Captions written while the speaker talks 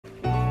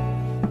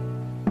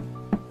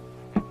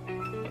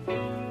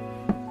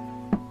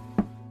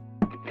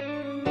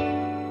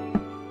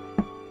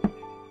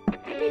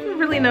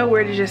really know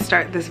where to just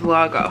start this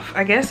vlog off.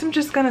 I guess I'm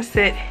just gonna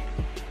sit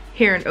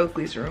here in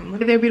Oakley's room.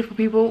 Hey there, beautiful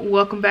people.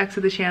 Welcome back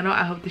to the channel.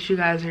 I hope that you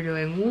guys are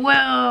doing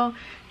well.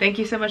 Thank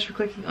you so much for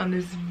clicking on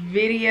this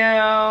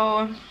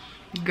video.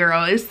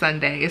 Girl, it's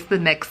Sunday. It's the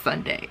next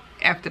Sunday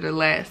after the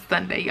last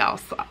Sunday y'all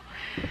saw.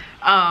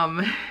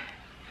 And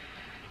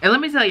let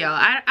me tell y'all,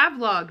 I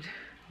vlogged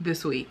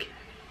this week,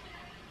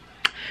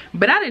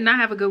 but I did not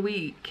have a good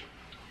week.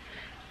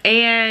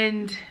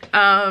 And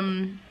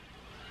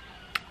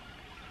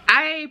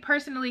I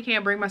personally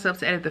can't bring myself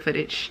to edit the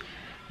footage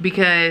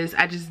because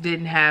I just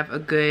didn't have a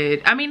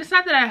good, I mean, it's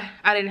not that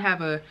I didn't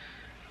have a,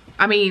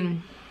 I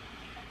mean,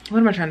 what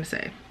am I trying to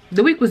say?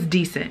 The week was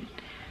decent,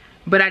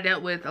 but I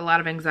dealt with a lot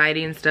of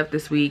anxiety and stuff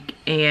this week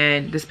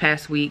and this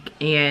past week,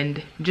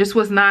 and just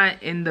was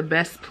not in the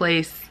best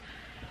place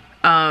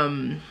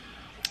in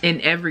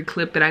every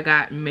clip that I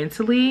got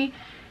mentally.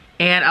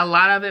 And a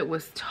lot of it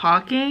was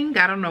talking.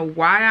 I don't know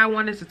why I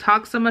wanted to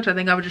talk so much. I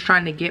think I was just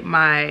trying to get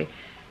my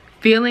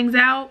feelings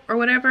out or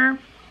whatever.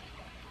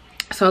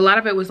 So a lot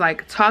of it was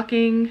like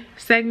talking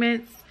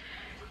segments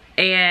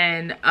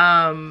and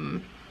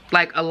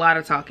like a lot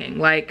of talking,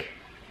 like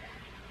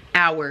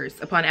hours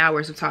upon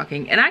hours of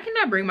talking. And I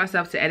cannot bring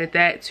myself to edit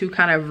that to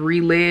kind of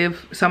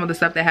relive some of the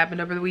stuff that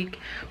happened over the week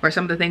or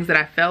some of the things that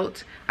I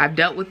felt. I've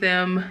dealt with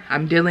them.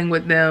 I'm dealing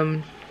with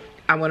them.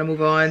 I want to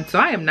move on. So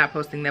I am not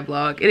posting that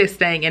vlog. It is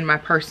staying in my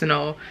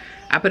personal.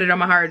 I put it on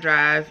my hard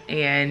drive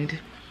and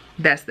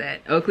that's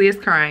that. Oakley is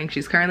crying.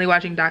 She's currently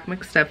watching Doc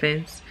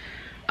McStuffins.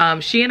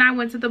 She and I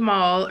went to the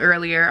mall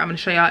earlier. I'm going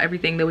to show y'all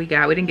everything that we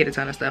got. We didn't get a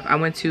ton of stuff. I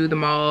went to the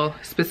mall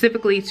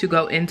specifically to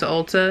go into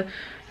Ulta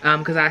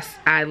because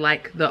I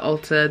like the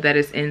Ulta that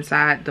is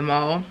inside the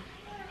mall,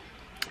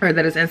 or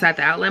that is inside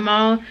the outlet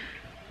mall.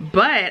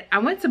 But I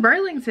went to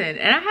Burlington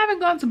and I haven't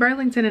gone to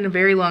Burlington in a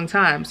very long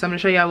time. So I'm gonna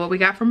show y'all what we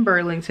got from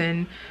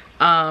Burlington.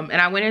 And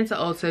I went into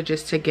Ulta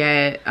just to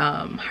get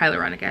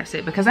hyaluronic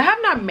acid because I have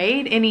not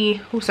made any,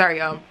 oh sorry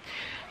y'all,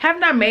 have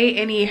not made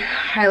any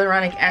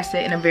hyaluronic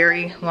acid in a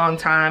very long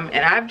time.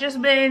 And I've just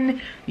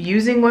been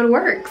using what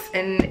works.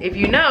 And if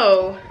you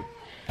know,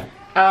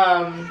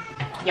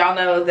 y'all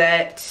know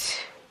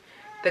that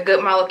the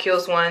Good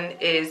Molecules one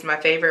is my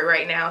favorite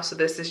right now. So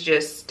this is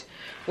just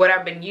what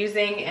I've been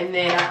using. And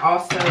then I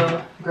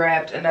also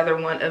grabbed another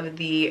one of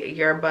the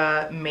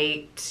Yerba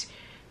Mate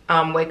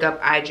Wake Up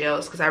Eye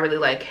Gels because I really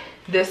like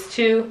this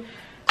too.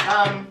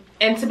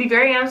 And to be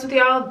very honest with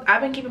y'all,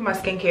 I've been keeping my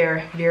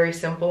skincare very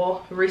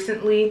simple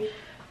recently.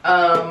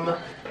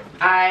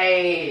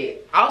 I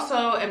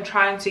also am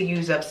trying to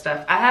use up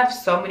stuff. I have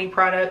so many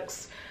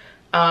products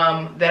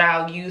that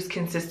I'll use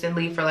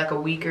consistently for like a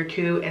week or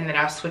two, and then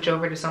I'll switch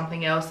over to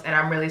something else, and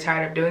I'm really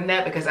tired of doing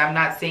that because I'm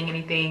not seeing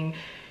anything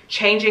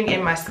changing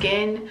in my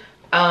skin.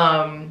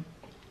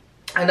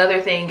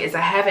 Another thing is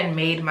I haven't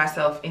made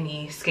myself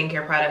any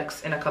skincare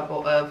products in a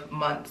couple of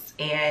months,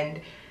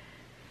 and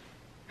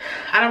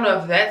I don't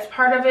know if that's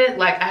part of it.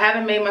 Like I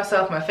haven't made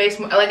myself my face,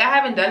 like I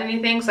haven't done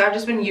anything, so I've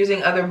just been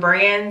using other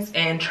brands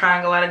and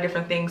trying a lot of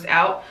different things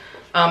out.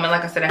 And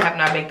like I said, I have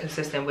not been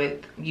consistent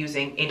with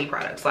using any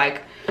products.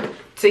 Like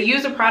to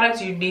use a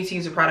product, you need to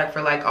use a product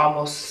for like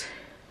almost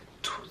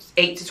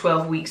 8 to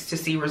 12 weeks to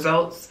see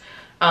results.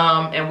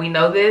 And we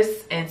know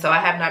this, and so I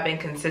have not been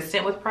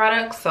consistent with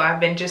products. So I've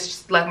been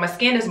just like, my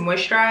skin is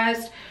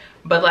moisturized,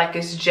 but like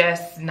it's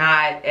just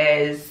not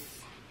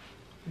as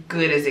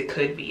good as it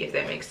could be, if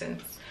that makes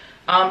sense.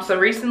 So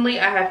recently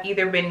I have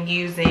either been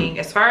using,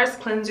 as far as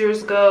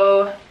cleansers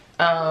go,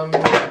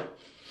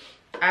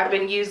 I've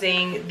been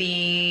using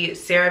the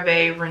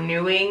CeraVe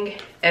Renewing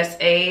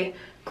SA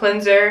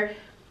cleanser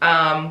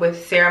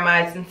with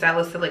ceramides and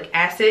salicylic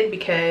acid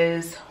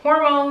because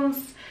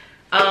hormones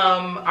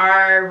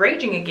are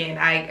raging again.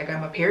 I got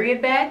my period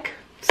back,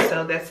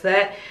 so that's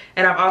that.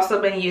 And I've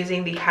also been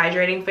using the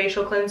hydrating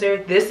facial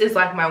cleanser. This is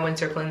like my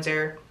winter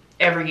cleanser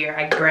every year.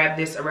 I grab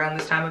this around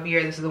this time of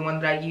year. This is the one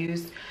that I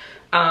use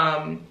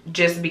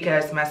just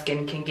because my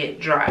skin can get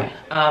dry.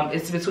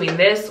 It's between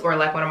this or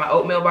like one of my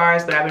oatmeal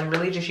bars, but I've been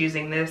really just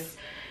using this.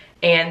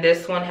 And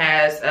this one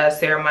has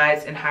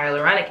ceramides and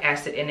hyaluronic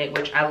acid in it,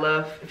 which I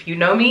love. If you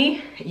know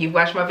me, you've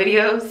watched my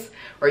videos,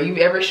 or you've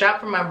ever shopped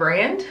from my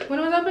brand when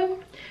it was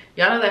open,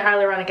 y'all know that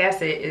hyaluronic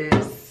acid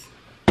is,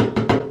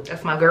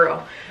 that's my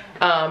girl.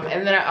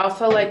 And then I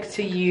also like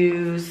to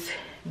use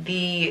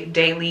the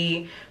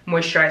daily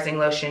moisturizing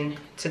lotion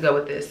to go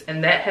with this,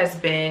 and that has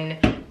been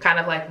kind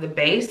of like the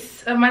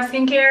base of my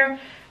skincare.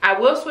 I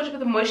will switch up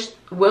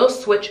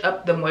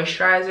the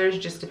moisturizers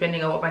just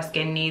depending on what my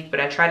skin needs,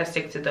 but I try to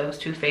stick to those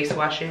two face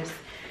washes.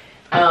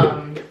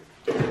 I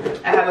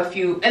have a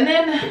few, and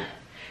then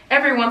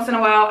every once in a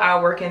while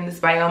I'll work in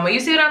this Bioma. You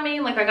see what I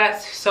mean? Like I got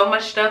so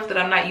much stuff that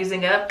I'm not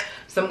using up,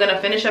 so I'm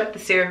gonna finish up the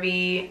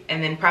CeraVe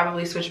and then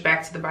probably switch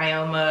back to the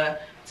Bioma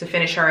to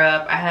finish her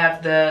up. I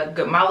have the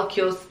Good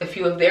Molecules, a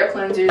few of their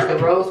cleansers, the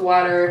rose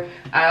water.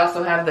 I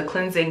also have the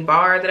cleansing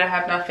bar that I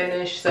have not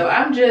finished. So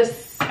I'm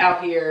just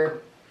out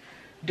here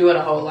doing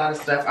a whole lot of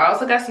stuff. I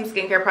also got some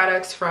skincare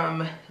products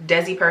from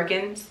Desi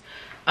Perkins.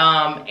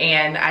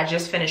 And I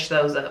just finished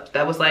those up.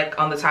 That was like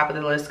on the top of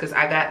the list because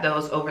I got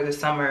those over the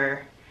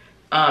summer,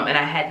 and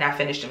I had not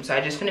finished them. So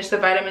I just finished the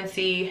vitamin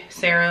C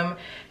serum,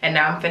 and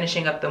now I'm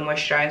finishing up the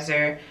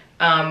moisturizer.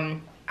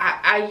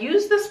 I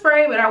used the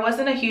spray, but I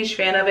wasn't a huge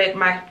fan of it.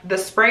 The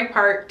spray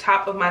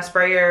top of my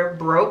sprayer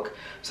broke,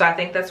 so I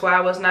think that's why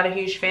I was not a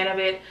huge fan of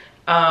it.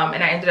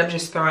 And I ended up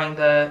just throwing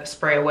the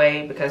spray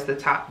away because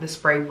the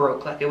spray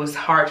broke. Like, it was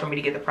hard for me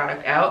to get the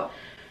product out.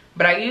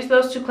 But I used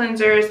those 2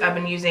 cleansers. I've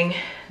been using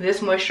this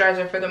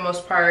moisturizer for the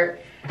most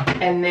part.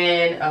 And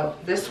then, oh,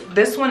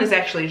 this one is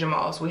actually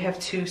Jamal's. We have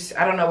 2,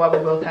 I don't know why we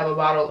both have a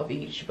bottle of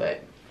each,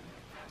 but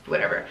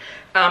whatever.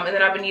 And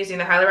then I've been using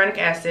the hyaluronic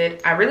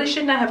acid. I really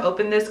should not have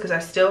opened this because I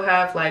still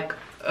have like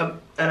an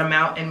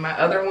amount in my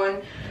other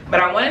one. But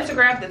I wanted to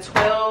grab the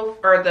 12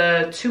 or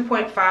the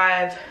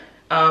 2.5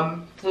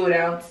 fluid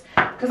ounce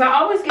because I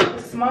always get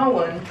the small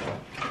one.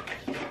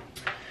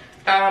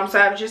 So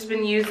I've just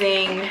been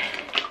using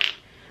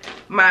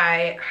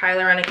my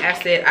hyaluronic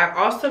acid. I've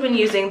also been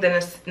using the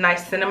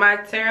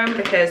niacinamide serum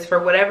because for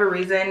whatever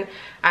reason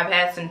I've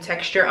had some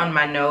texture on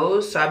my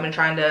nose, so I've been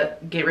trying to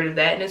get rid of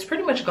that, and it's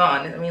pretty much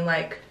gone. I mean,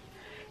 like,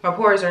 my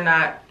pores are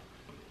not,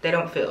 they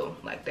don't feel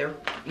like they're,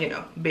 you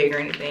know, big or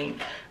anything.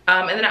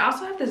 And then I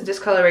also have this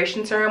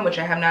discoloration serum, which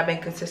I have not been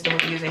consistent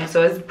with using.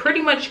 So it's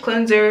pretty much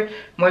cleanser,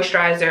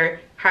 moisturizer,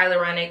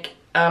 hyaluronic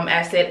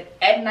acid.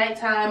 At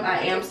nighttime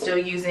I am still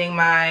using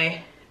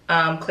my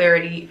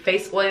Clarity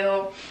face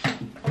oil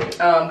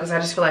because I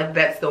just feel like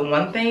that's the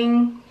one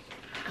thing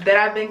that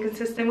I've been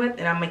consistent with,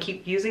 and I'm gonna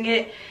keep using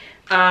it.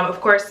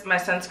 Of course, my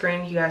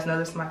sunscreen, you guys know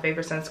this is my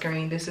favorite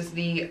sunscreen. This is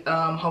the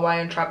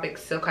Hawaiian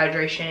Tropics Silk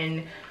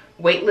Hydration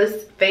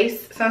Weightless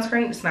Face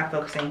Sunscreen. It's not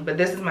focusing, but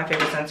this is my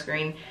favorite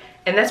sunscreen,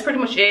 and that's pretty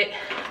much it.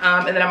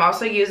 And then I'm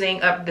also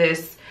using up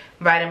this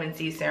vitamin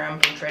C serum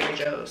from Trader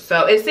Joe's.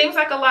 So it seems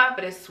like a lot,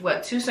 but it's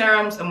what, 2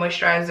 serums, a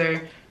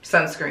moisturizer,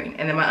 sunscreen,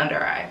 and then my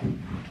under eye.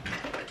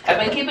 I've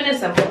been keeping it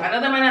simple. I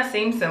know that might not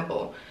seem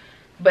simple,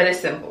 but it's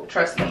simple,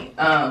 trust me.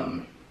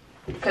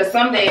 Because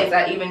some days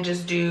I even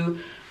just do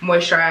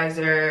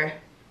moisturizer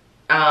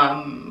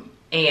and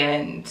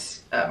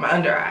my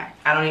under eye.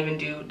 I don't even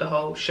do the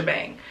whole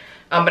shebang.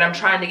 But I'm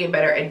trying to get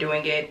better at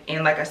doing it.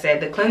 And like I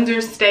said, the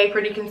cleansers stay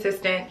pretty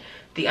consistent.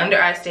 The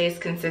under eye stays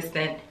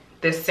consistent.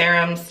 The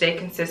serums stay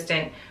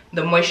consistent.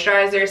 The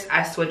moisturizers,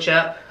 I switch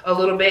up a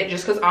little bit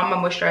just because all my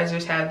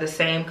moisturizers have the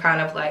same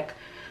kind of like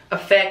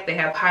effect. They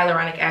have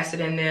hyaluronic acid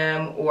in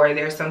them, or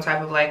there's some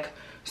type of like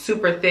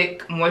super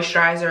thick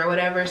moisturizer or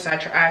whatever. So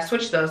I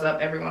switch those up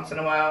every once in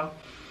a while.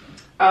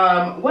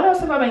 What else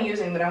have I been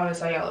using that I want to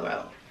tell y'all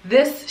about?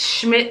 This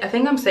Schmidt, I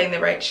think I'm saying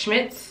that right,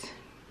 Schmidt's,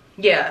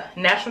 yeah,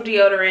 natural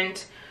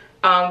deodorant.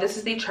 This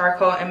is the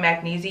charcoal and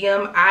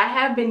magnesium. I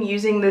have been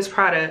using this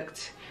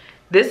product.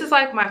 This is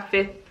like my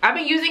 5th, I've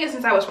been using it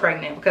since I was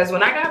pregnant, because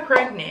when I got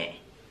pregnant,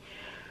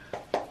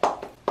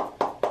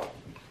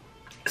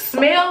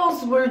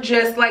 smells were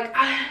just like,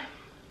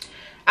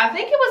 I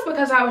think it was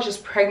because I was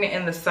just pregnant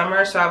in the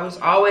summer, so I was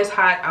always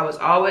hot, I was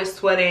always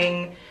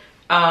sweating,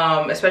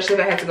 especially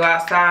if I had to go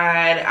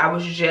outside. I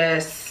was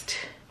just,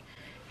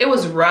 it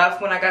was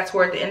rough when I got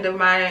toward the end of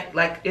my,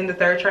 like in the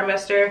 3rd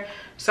trimester.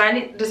 So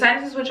I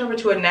decided to switch over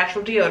to a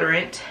natural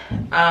deodorant,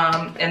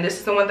 and this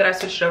is the one that I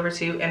switched over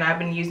to, and I've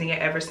been using it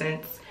ever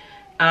since.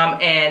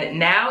 And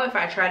now if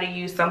I try to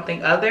use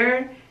something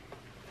other,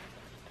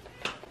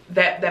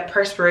 that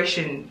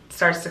perspiration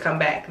starts to come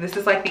back. This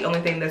is like the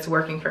only thing that's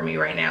working for me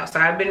right now.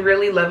 So I've been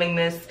really loving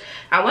this.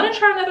 I want to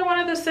try another one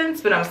of the scents,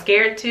 but I'm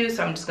scared to,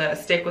 so I'm just gonna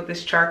stick with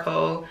this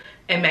charcoal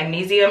and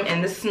magnesium.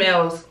 And this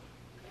smells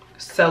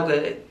so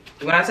good.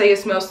 When I tell you it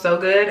smells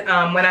so good,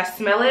 when I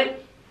smell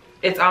it,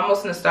 it's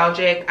almost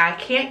nostalgic. I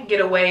can't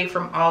get away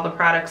from all the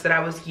products that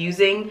I was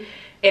using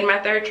in my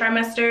 3rd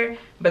trimester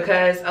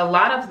because a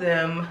lot of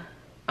them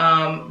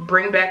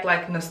bring back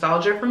like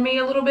nostalgia for me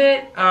a little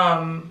bit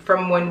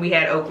from when we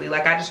had Oakley.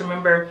 Like, I just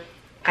remember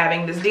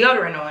having this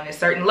deodorant on and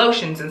certain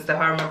lotions and stuff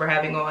I remember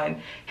having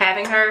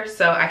her.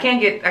 So I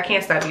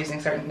can't stop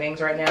using certain things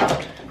right now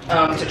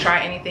to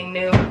try anything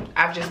new.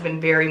 I've just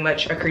been very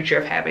much a creature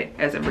of habit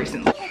as of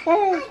recently.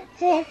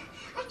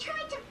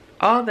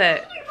 All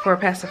that for a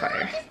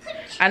pacifier.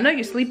 I know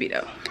you're sleepy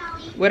though.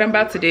 What I'm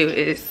about to do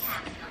is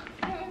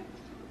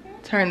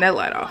turn that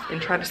light off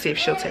and try to see if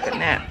she'll take a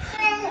nap.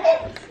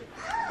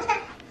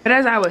 But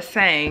as I was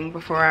saying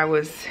before I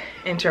was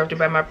interrupted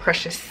by my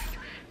precious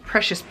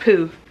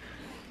poo,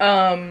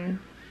 I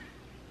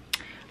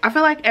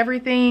feel like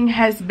everything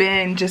has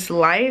been just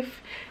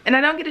life, and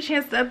I don't get a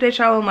chance to update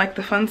y'all on like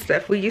the fun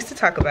stuff we used to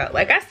talk about.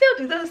 Like, I still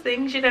do those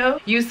things, you know,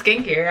 use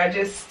skincare. I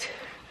just,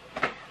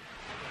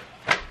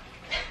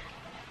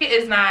 she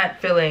is not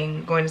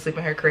feeling going to sleep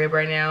in her crib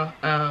right now,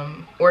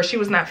 or she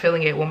was not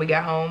feeling it when we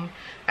got home.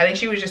 I think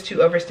she was just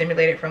too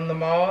overstimulated from the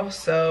mall,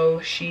 so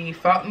she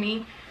fought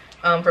me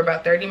for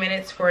about 30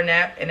 minutes for a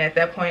nap, and at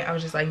that point I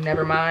was just like,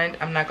 never mind,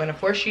 I'm not going to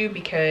force you,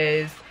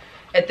 because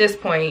at this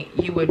point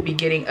you would be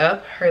getting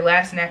up. Her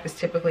last nap is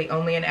typically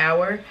only an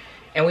hour,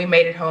 and we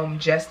made it home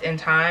just in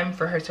time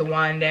for her to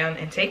wind down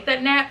and take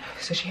that nap.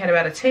 So she had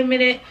about a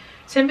 10-minute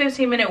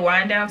 10-15 minute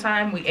wind down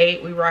time. We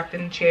ate, we rocked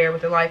in the chair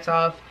with the lights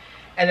off,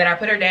 and then I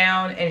put her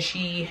down and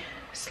she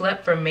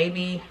slept for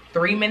maybe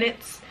 3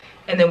 minutes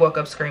and then woke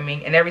up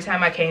screaming. And every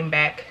time I came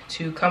back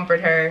to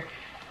comfort her,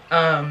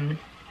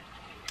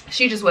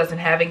 she just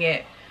wasn't having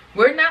it.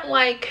 We're not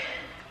like,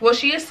 well,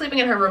 she is sleeping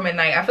in her room at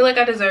night. I feel like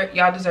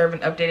y'all deserve an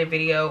updated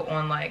video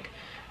on like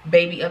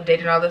baby update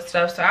and all that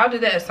stuff, so I'll do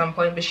that at some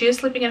point. But she is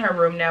sleeping in her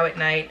room now at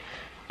night.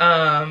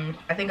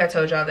 I think I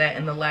told y'all that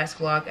in the last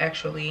vlog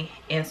actually.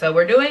 And so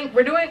we're doing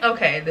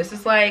okay. This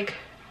is like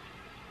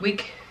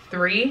week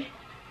 3.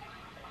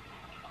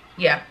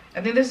 Yeah,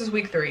 I think this is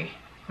week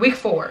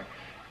 4.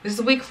 This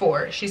is week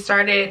 4. She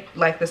started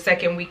like the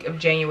 2nd week of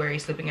January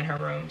sleeping in her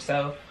room.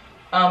 So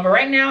but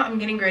right now I'm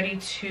getting ready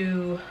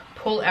to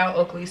pull out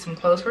Oakley some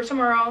clothes for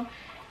tomorrow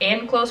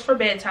and clothes for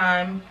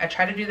bedtime. I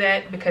try to do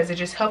that because it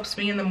just helps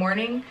me in the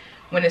morning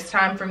when it's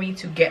time for me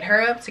to get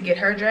her up, to get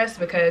her dressed,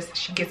 because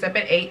she gets up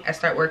at 8. I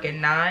start work at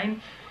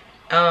 9.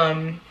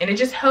 And it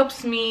just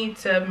helps me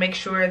to make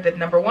sure that,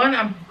 number one,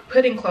 I'm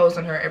putting clothes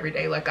on her every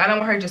day. Like, I don't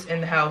want her just in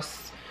the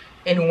house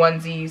in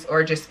onesies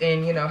or just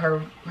in, you know,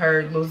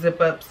 her little zip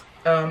ups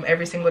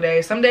every single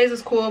day. Some days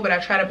it's cool, but I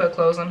try to put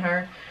clothes on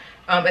her.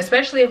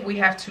 Especially if we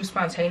have to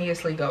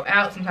spontaneously go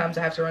out. Sometimes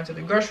I have to run to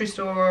the grocery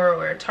store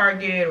or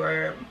Target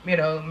or, you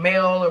know,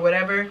 mail or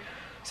whatever.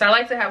 So I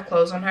like to have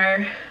clothes on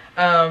her.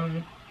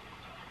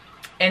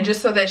 And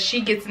just so that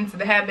she gets into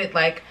the habit,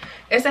 like,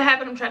 it's a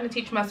habit I'm trying to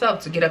teach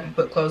myself, to get up and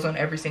put clothes on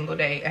every single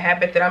day. A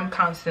habit that I'm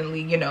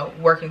constantly, you know,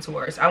 working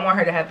towards. I want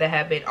her to have that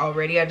habit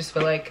already. I just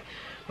feel like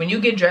when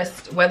you get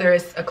dressed, whether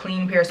it's a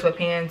clean pair of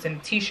sweatpants and a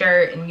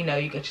t-shirt and, you know,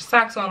 you get your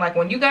socks on, like,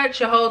 when you got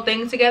your whole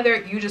thing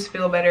together, you just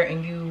feel better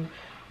and you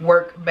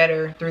work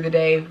better through the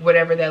day,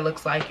 whatever that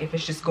looks like. If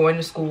it's just going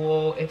to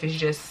school, if it's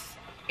just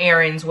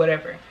errands,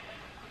 whatever.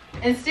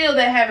 And still,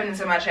 that happened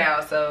to my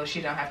child, so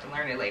she don't have to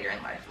learn it later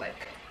in life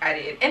like I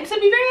did. And to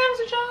be very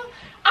honest with y'all,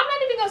 I'm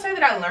not even gonna say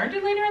that I learned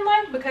it later in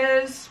life,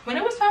 because when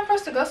it was time for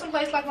us to go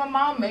someplace, like, my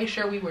mom made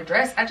sure we were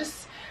dressed.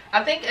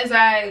 I think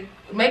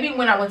maybe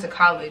when I went to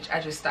college,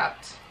 I just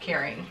stopped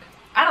caring.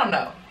 I don't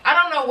know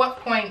what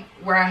point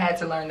where I had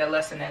to learn that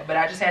lesson at, but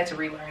I just had to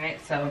relearn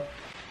it. So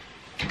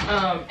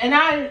and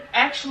I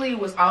actually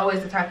was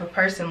always the type of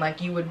person,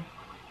 like,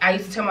 I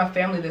used to tell my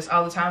family this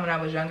all the time when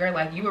I was younger,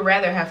 like, you would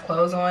rather have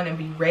clothes on and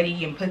be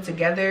ready and put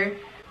together,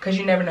 because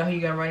you never know who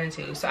you're gonna run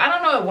into. So I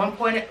don't know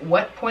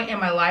what point in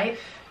my life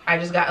I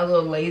just got a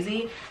little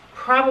lazy.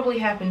 Probably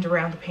happened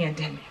around the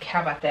pandemic.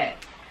 How about that?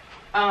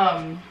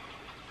 I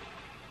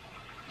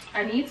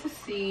need to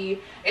see,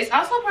 it's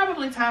also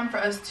probably time for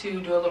us to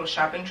do a little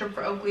shopping trip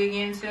for Oakley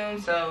again soon.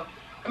 So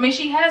I mean,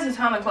 she has a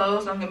ton of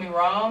clothes, don't get me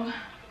wrong.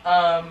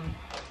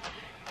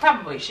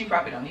 She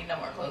probably don't need no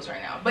more clothes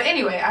right now. But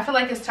anyway, I feel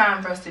like it's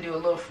time for us to do a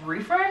little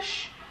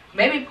refresh.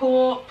 Maybe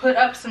put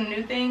up some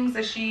new things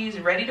that she's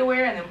ready to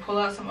wear, and then pull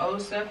out some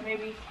old stuff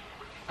maybe.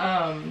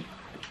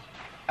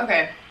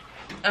 Okay.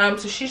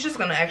 So she's just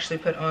gonna actually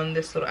put on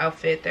this little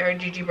outfit that her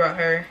Gigi brought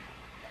her.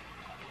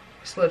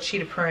 This little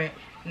cheetah print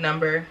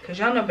number, because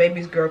y'all know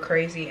baby's girl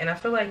crazy, and I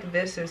feel like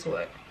this is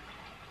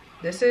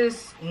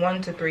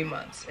 1 to 3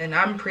 months, and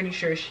I'm pretty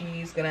sure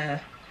she's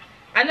gonna,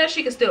 I know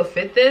she can still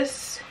fit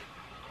this,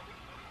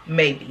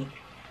 maybe.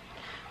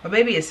 My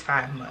baby is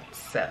 5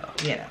 months, so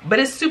yeah, but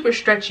it's super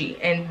stretchy,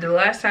 and the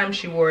last time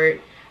she wore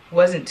it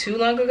wasn't too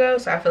long ago,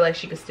 so I feel like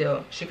she could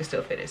still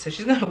fit it. So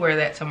she's gonna wear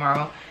that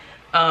tomorrow.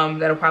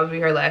 That'll probably be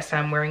her last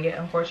time wearing it,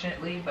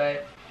 unfortunately,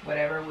 but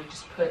whatever.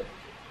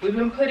 We've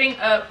been putting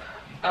up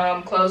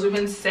clothes. We've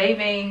been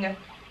saving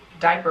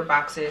diaper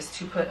boxes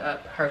to put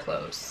up her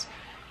clothes.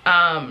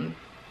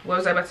 What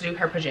was I about to do?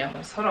 Her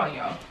pajamas. Hold on,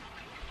 y'all,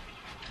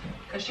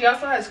 because she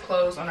also has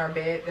clothes on our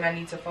bed that I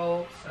need to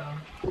fold. So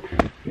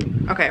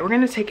okay, we're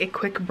gonna take a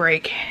quick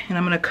break, and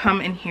I'm gonna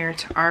come in here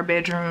to our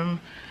bedroom,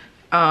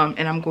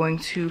 and I'm going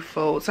to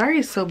fold. Sorry,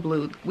 it's so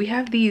blue. We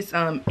have these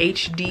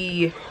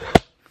HD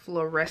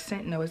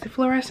fluorescent, no, is it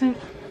fluorescent?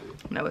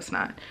 No, it's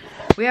not.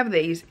 We have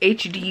these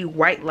HD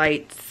white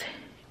lights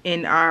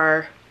in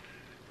our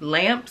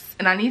lamps,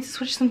 and I need to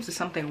switch them to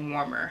something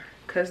warmer,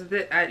 because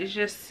it's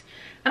just,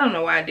 I don't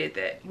know why I did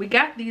that. We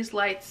got these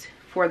lights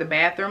for the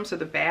bathroom, so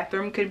the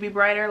bathroom could be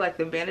brighter, like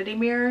the vanity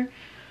mirror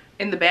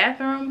in the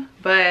bathroom,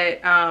 but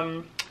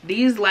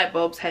these light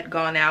bulbs had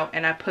gone out,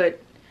 and I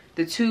put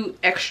the 2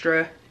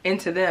 extra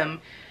into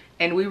them,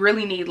 and we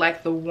really need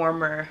like the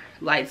warmer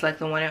lights, like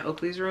the one in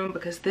Oakley's room,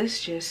 because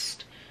this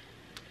just,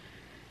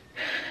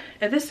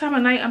 at this time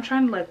of night, I'm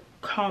trying to like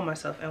calm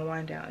myself and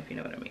wind down, if you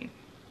know what I mean.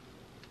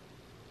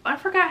 I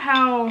forgot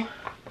how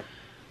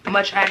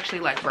much I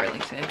actually like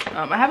Burlington.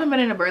 I haven't been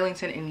in a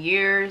Burlington in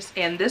years,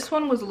 and this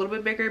one was a little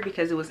bit bigger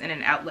because it was in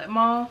an outlet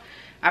mall.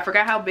 I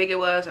forgot how big it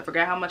was. I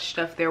forgot how much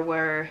stuff there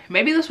were.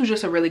 Maybe this was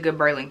just a really good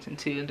Burlington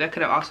too. That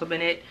could have also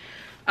been it.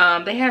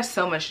 They had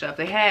so much stuff.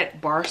 They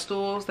had bar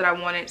stools that I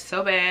wanted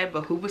so bad,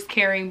 but who was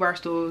carrying bar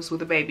stools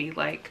with a baby?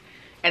 Like,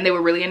 and they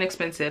were really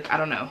inexpensive. I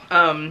don't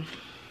know.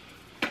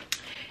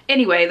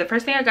 Anyway, the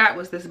first thing I got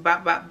was this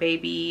Bop Bop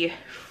Baby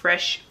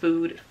fresh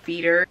food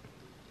feeder.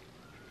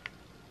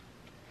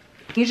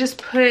 You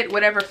just put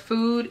whatever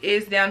food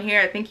is down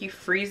here. I think you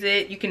freeze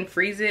it. You can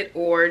freeze it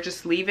or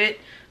just leave it.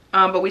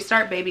 But we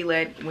start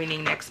baby-led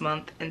weaning next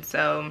month. And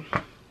so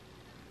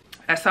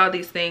I saw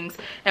these things.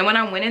 And when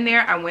I went in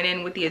there, I went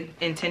in with the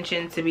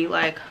intention to be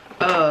like,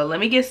 oh, let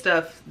me get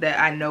stuff that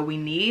I know we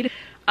need.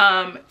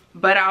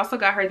 But I also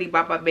got her the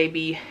Bop Bop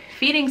Baby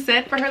feeding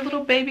set for her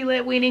little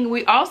baby-led weaning.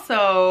 We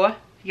also,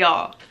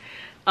 y'all,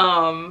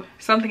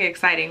 something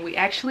exciting. We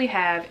actually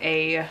have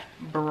a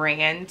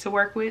brand to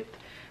work with.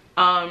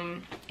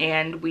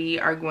 And we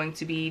are going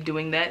to be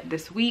doing that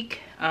this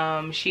week.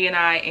 She and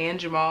I and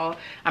Jamal,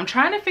 I'm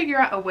trying to figure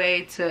out a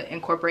way to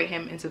incorporate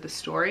him into the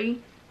story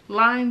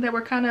line that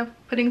we're kind of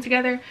putting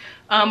together,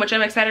 which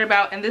I'm excited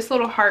about. And this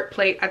little heart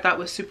plate I thought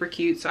was super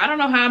cute. So I don't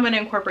know how I'm going to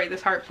incorporate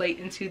this heart plate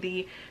into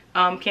the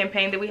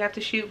campaign that we have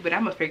to shoot, but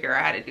I'm gonna figure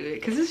out how to do it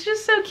because it's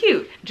just so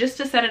cute just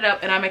to set it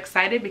up. And I'm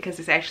excited because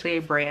it's actually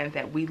a brand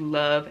that we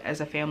love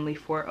as a family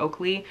for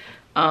Oakley.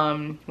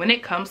 When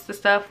it comes to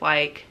stuff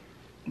like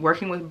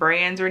working with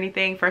brands or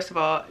anything, first of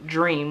all,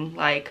 dream,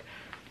 like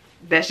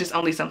that's just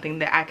only something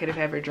that I could have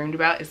ever dreamed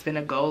about. It's been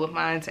a goal of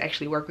mine to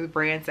actually work with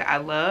brands that I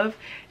love.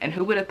 And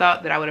who would have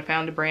thought that I would have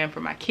found a brand for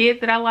my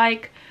kid that I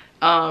like.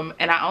 And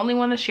I only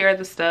want to share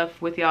the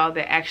stuff with y'all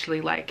that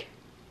actually like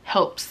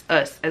helps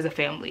us as a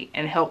family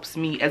and helps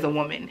me as a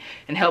woman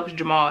and helps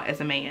Jamal as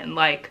a man.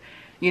 Like,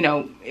 you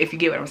know, if you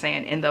get what I'm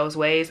saying, in those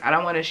ways. I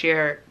don't want to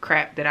share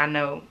crap that I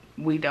know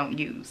we don't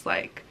use.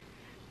 Like,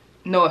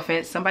 no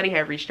offense, somebody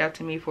had reached out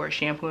to me for a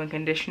shampoo and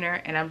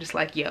conditioner and I'm just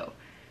like, yo,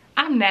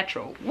 I'm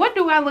natural. What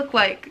do I look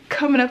like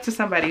coming up to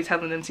somebody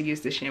telling them to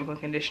use this shampoo and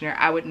conditioner?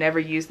 I would never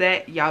use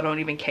that. Y'all don't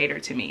even cater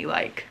to me.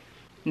 Like,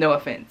 no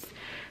offense.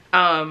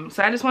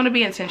 So I just want to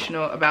be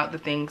intentional about the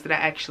things that I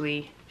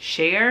actually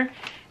share.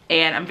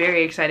 And I'm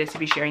very excited to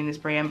be sharing this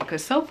brand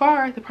because so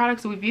far the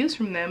products that we've used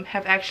from them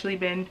have actually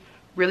been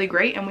really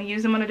great and we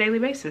use them on a daily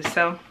basis.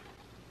 So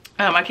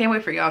I can't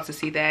wait for y'all to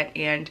see that.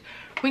 And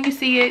when you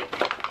see it,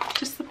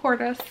 just support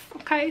us,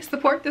 okay?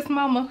 Support this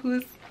mama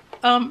who's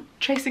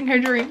chasing her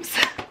dreams.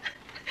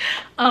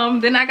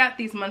 Then I got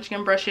these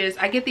Munchkin brushes.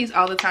 I get these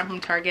all the time from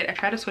Target. I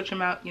try to switch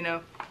them out, you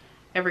know,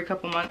 every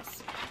couple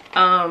months.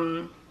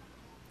 And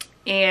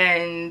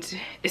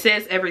it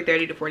says every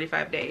 30 to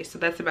 45 days, so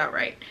that's about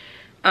right.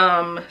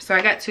 So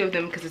I got 2 of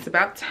them because it's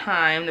about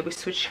time that we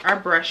switch our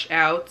brush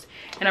out.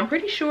 And I'm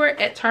pretty sure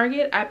at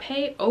Target I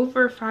paid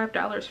over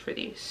 $5 for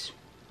these.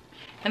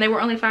 And they were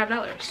only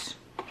 $5.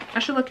 I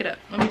should look it up.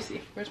 Let me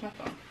see. Where's my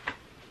phone?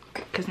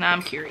 Because now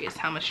I'm curious,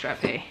 how much do I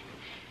pay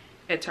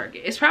at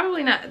Target? It's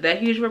probably not that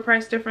huge of a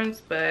price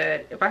difference,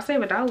 but if I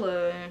save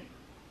 $1,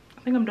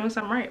 I think I'm doing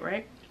something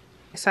right?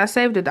 So I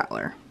saved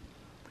 $1.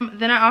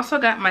 Then I also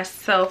got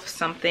myself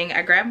something.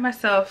 I grabbed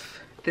myself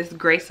this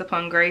Grace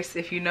Upon Grace,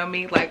 if you know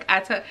me. Like,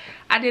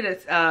 I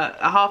did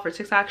a haul for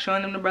TikTok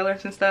showing them the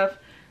Burlington stuff.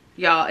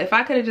 Y'all, if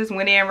I could have just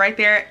went in right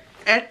there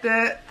at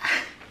the...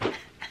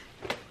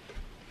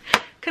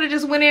 could have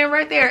just went in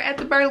right there at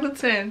the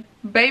Burlington.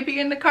 Baby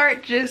in the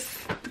cart,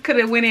 just could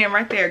have went in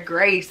right there.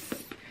 Grace.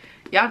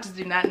 Y'all just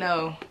do not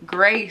know.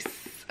 Grace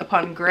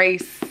upon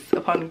grace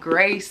upon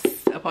grace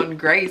upon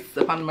grace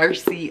upon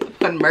mercy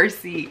upon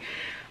mercy.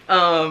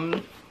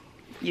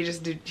 You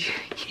just do,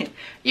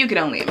 you can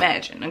only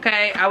imagine,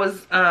 okay? I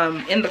was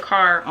in the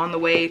car on the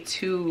way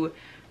to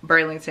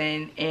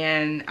Burlington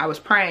and I was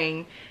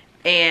praying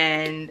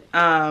and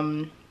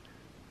I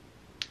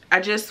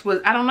just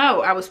was, I don't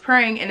know, I was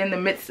praying and in the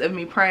midst of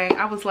me praying,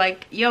 I was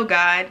like, yo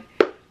God,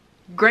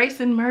 grace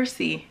and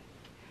mercy.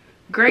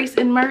 Grace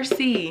and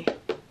mercy.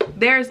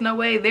 There is no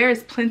way, there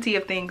is plenty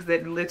of things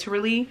that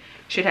literally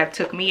should have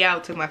took me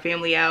out, took my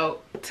family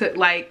out, to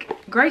like,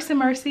 grace and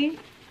mercy.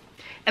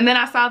 And then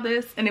I saw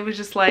this and it was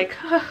just like,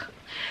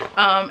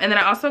 and then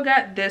I also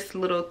got this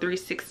little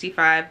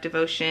 365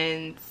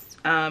 devotions,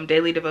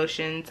 daily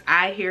devotions.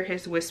 I hear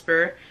his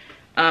whisper,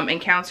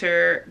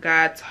 encounter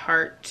God's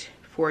heart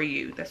for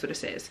you. That's what it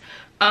says.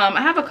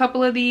 I have a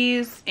couple of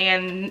these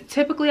and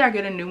typically I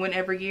get a new one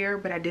every year,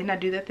 but I did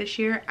not do that this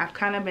year. I've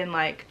kind of been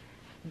like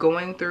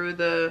going through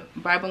the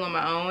Bible on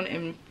my own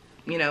and,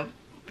 you know,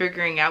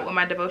 figuring out what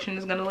my devotion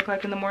is going to look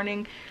like in the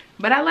morning.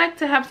 But I like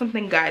to have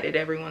something guided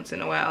every once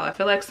in a while. I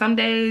feel like some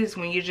days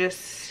when you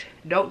just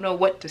don't know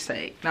what to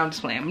say. No, I'm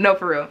just playing. No,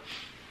 for real.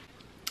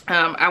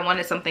 I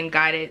wanted something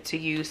guided to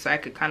use so I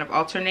could kind of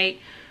alternate.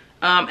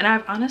 And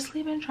I've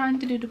honestly been trying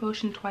to do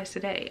devotion twice a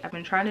day. I've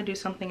been trying to do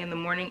something in the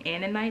morning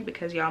and at night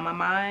because y'all, my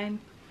mind,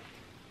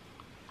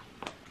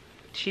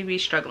 she be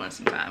struggling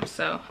sometimes.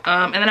 So,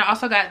 and then I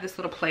also got this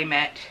little play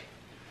mat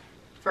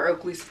for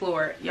Oakley's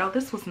floor. Y'all,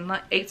 this was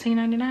not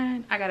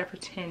 $18.99. I got it for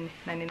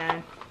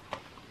 $10.99.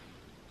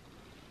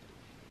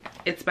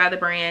 It's by the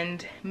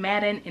brand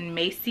Madden and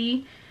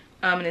Macy,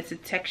 and it's a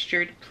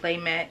textured play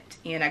mat,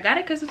 and I got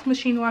it because it's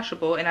machine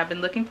washable, and I've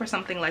been looking for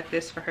something like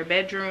this for her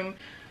bedroom.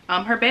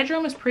 Her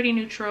bedroom is pretty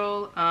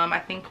neutral. I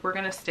think we're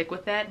gonna stick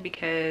with that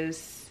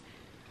because,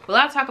 well,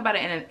 I'll talk about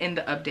it in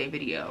the update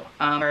video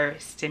for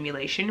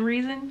stimulation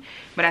reason,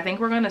 but I think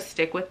we're gonna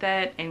stick with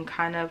that and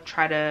kind of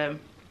try to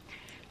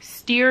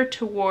steer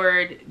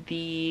toward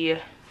the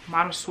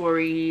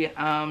Montessori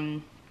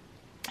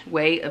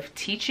way of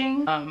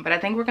teaching, but I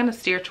think we're gonna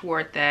steer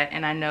toward that.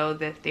 And I know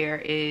that there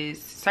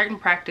is certain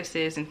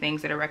practices and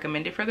things that are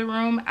recommended for the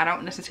room. I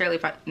don't necessarily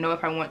know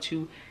if I want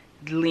to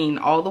lean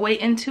all the way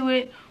into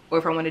it or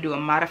if I want to do a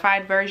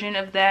modified version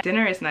of that.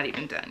 Dinner is not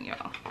even done,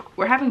 y'all.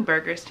 We're having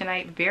burgers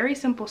tonight. Very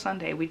simple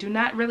Sunday. We do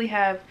not really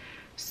have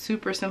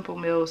super simple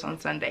meals on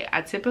Sunday.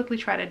 I typically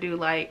try to do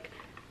like,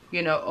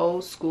 you know,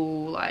 old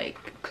school, like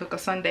cook a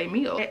Sunday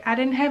meal. I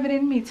didn't have it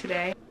in me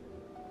today.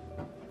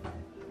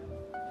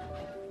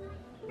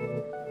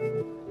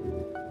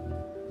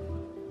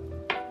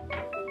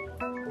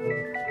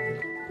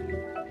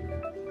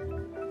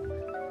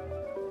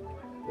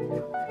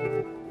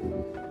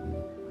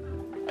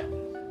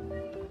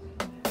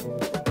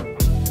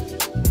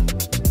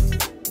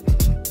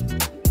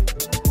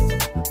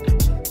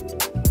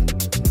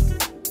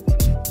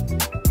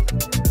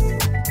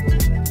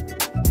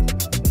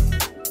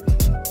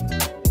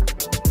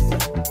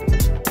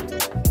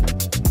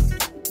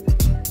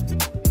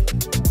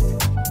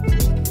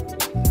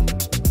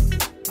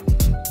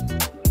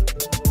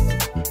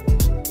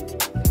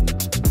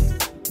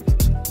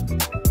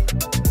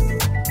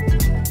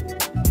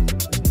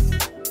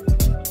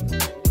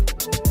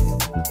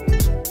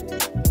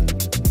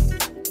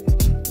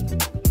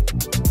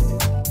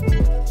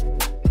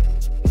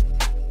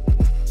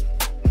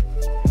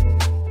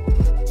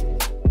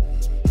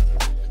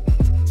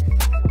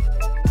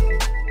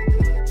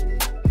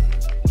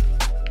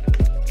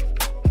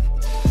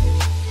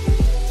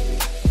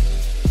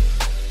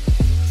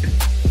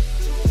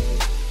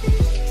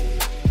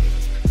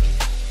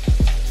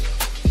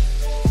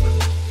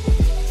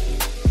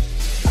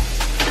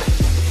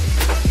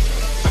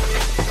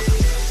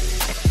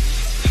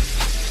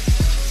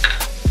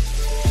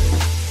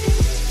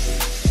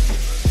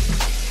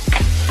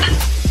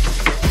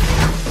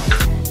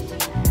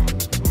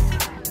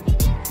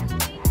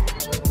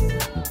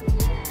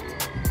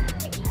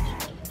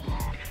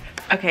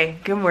 Okay,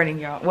 good morning,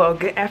 y'all. Well,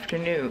 good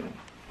afternoon.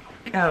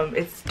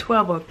 It's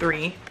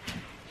 12:03,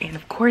 and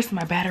of course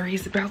my battery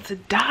is about to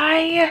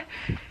die.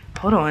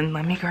 Hold on,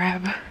 let me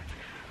grab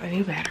a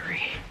new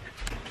battery.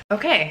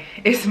 Okay,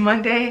 it's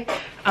Monday.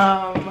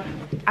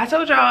 I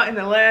told y'all in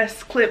the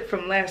last clip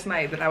from last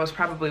night that I was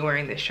probably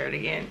wearing this shirt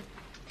again.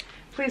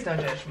 Please don't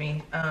judge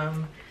me.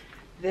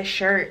 This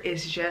shirt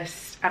is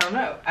just, I don't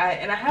know.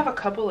 And I have a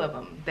couple of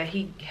them that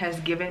he has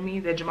given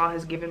me, that Jamal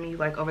has given me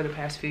like over the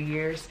past few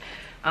years.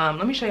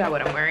 Let me show y'all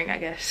what I'm wearing, I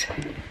guess.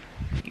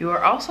 You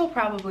are also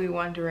probably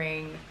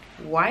wondering,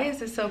 why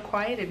is it so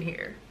quiet in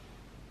here?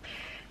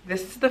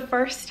 This is the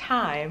first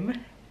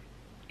time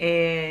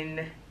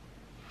in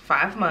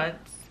 5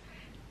 months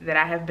that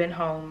I have been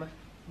home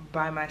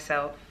by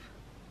myself.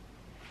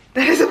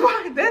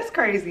 That's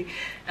crazy.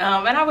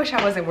 And I wish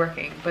I wasn't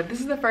working, but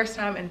this is the first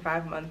time in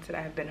 5 months that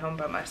I have been home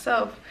by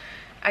myself.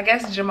 I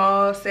guess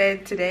Jamal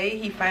said today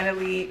he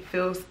finally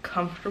feels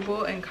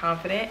comfortable and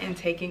confident in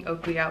taking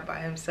Oakley out by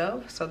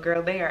himself. So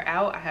girl, they are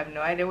out. I have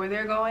no idea where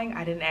they're going.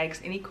 I didn't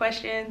ask any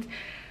questions.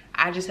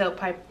 I just helped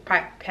pack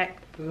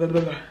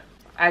the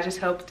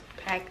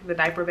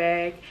diaper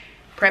bag,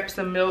 prep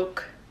some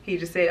milk. He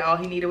just said all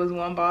he needed was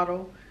 1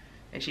 bottle,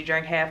 and she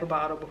drank half a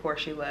bottle before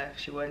she left.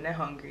 She wasn't that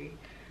hungry.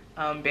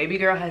 Baby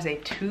girl has a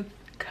tooth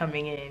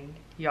coming in,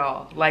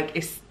 y'all. Like,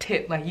 it's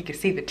tip, like you can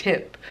see the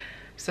tip.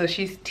 So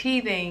she's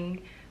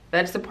teething.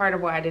 That's the part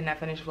of why I did not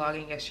finish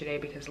vlogging yesterday,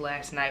 because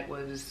last night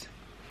was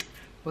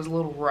a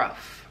little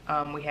rough.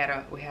 We had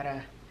a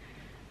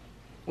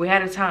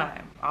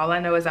time. All I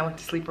know is I went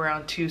to sleep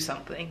around 2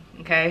 something,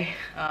 okay?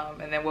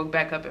 And then woke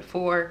back up at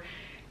 4.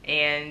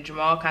 And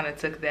Jamal kind of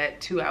took that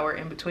 2-hour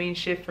in-between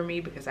shift for me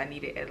because I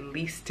needed at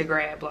least to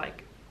grab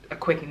like a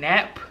quick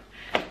nap.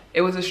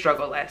 It was a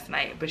struggle last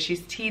night, but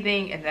she's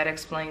teething, and that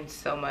explains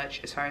so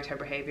much as far as her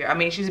behavior. I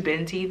mean, she's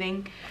been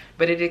teething,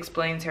 but it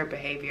explains her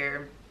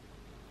behavior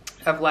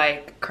of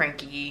like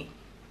cranky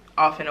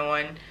off and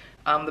on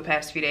the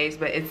past few days.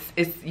 But it's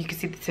you can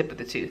see the tip of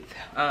the tooth.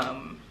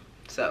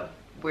 So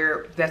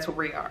that's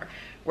where we are.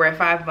 We're at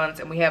 5 months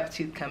and we have a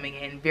tooth coming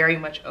in. Very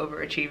much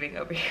overachieving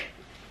over here.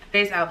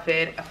 Today's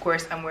outfit, of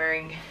course, I'm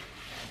wearing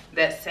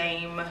that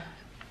same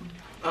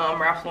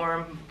Ralph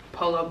Lauren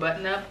polo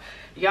button up.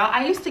 Y'all,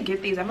 I used to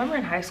get these. I remember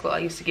in high school I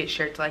used to get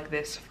shirts like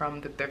this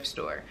from the thrift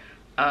store.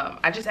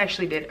 I just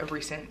actually did a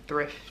recent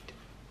thrift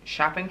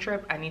shopping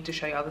trip. I need to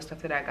show y'all the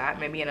stuff that I got,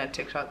 maybe in a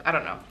TikTok. I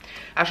don't know.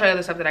 I'll show y'all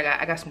the stuff that I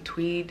got. I got some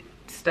tweed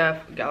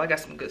stuff. Y'all, I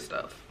got some good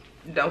stuff.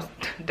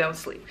 Don't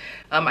sleep.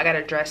 I got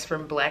a dress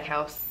from Black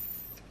House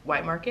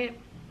White Market.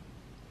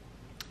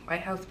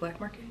 White House Black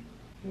Market?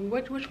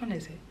 Which one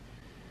is it?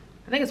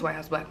 I think it's White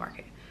House Black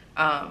Market.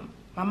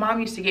 My mom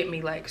used to get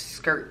me like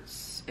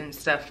skirts and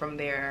stuff from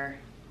there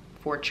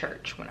for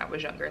church when I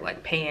was younger,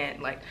 like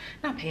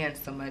not pants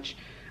so much.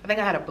 I think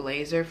I had a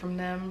blazer from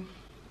them,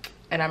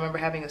 and I remember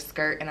having a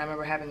skirt, and I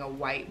remember having a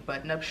white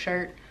button-up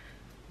shirt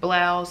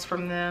blouse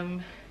from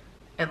them,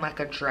 and like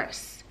a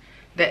dress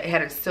that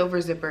had a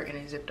silver zipper and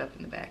it zipped up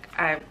in the back.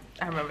 I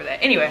remember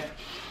that. Anyway,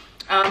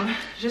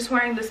 just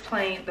wearing the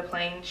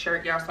plain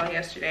shirt y'all saw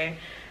yesterday.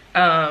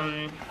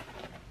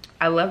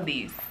 I love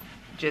these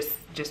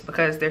just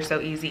because they're so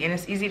easy, and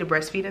it's easy to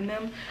breastfeed in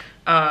them.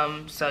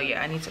 So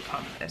yeah, I need to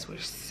pump as we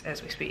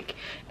speak.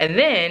 And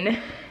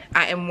then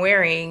I am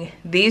wearing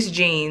these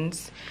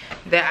jeans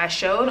that I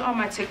showed on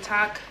my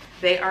TikTok.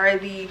 They are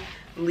the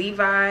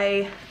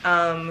Levi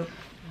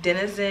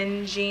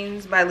Denizen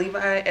jeans by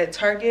Levi at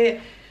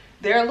Target.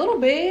 They're a little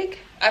big.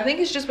 I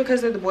think it's just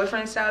because they're the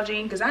boyfriend style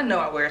jean, because I know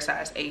I wear a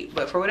size 8,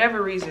 but for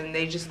whatever reason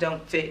they just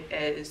don't fit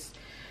as,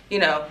 you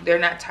know, they're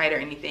not tight or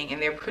anything, and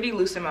they're pretty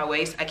loose in my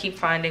waist. I keep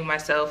finding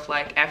myself,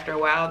 like, after a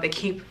while they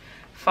keep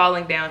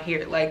falling down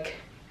here. Like,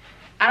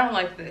 I don't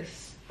like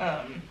this.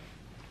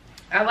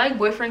 I like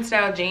boyfriend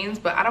style jeans,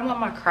 but I don't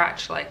want my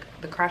crotch, like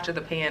the crotch of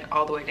the pant,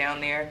 all the way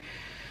down there.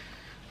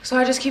 So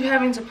I just keep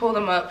having to pull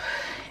them up,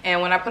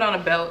 and when I put on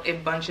a belt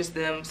it bunches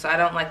them, so I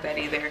don't like that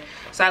either.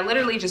 So I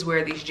literally just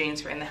wear these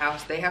jeans for in the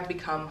house. They have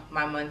become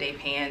my Monday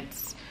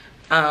pants.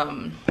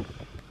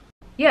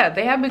 Yeah,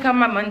 they have become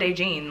my Monday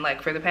jean.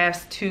 Like, for the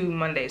past 2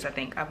 Mondays I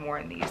think I've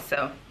worn these,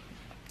 so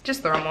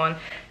just throw them on.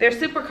 They're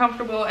super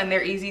comfortable and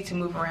they're easy to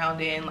move around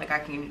in. Like, I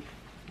can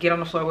get on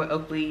the floor with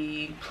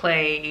Oakley,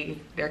 play.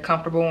 They're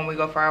comfortable when we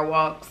go for our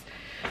walks.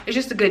 It's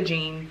just a good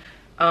jean.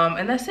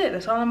 And that's it.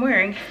 That's all I'm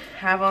wearing.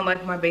 I have on,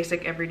 like, my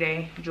basic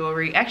everyday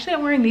jewelry. Actually,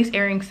 I'm wearing these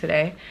earrings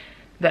today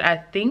that I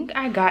think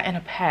I got in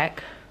a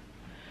pack.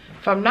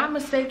 If I'm not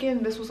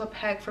mistaken, this was a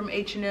pack from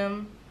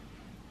H&M.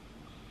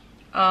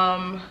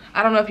 I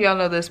don't know if y'all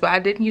know this, but I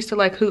didn't used to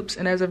like hoops,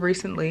 and as of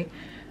recently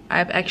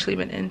I've actually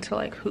been into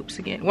like hoops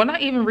again. Well, not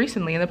even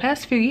recently, in the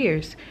past few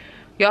years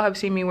y'all have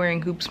seen me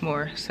wearing hoops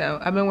more. So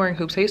I've been wearing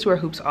hoops. I used to wear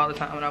hoops all the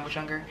time when I was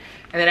younger,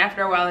 and then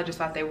after a while I just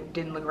thought they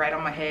didn't look right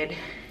on my head,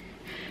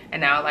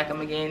 and now I like them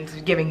again. It's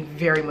giving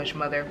very much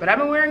mother, but I've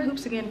been wearing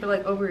hoops again for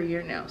like over a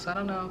year now, so I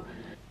don't know.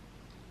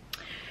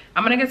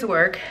 I'm gonna get to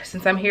work.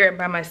 Since I'm here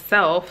by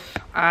myself,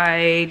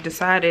 I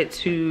decided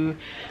to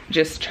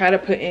just try to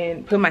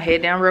put my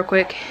head down real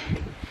quick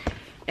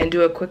and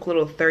do a quick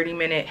little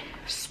 30-minute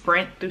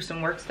sprint through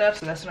some work stuff.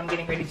 So that's what I'm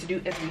getting ready to do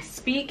as we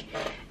speak.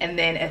 And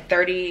then at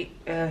 30,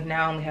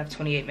 now I only have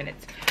 28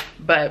 minutes.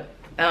 But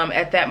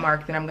at that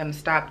mark, then I'm gonna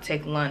stop,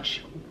 take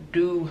lunch,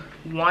 do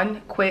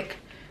one quick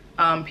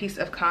piece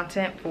of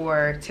content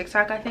for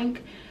TikTok, I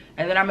think.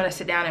 And then I'm gonna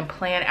sit down and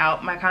plan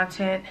out my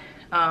content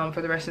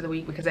for the rest of the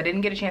week, because I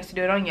didn't get a chance to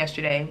do it on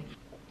yesterday.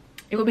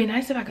 It would be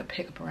nice if I could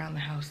pick up around the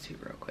house too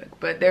real quick,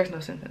 but there's no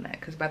sense in that,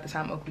 because by the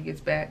time Oakley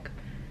gets back,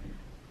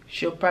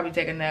 she'll probably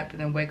take a nap and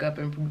then wake up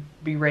and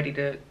be ready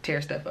to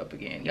tear stuff up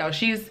again. Y'all,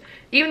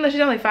 even though she's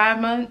only 5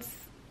 months,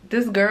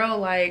 this girl,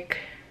 like,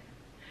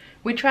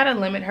 we try to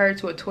limit her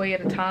to a toy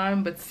at a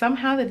time, but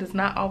somehow that does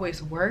not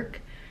always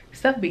work.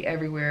 Stuff be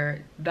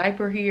everywhere.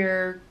 Diaper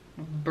here,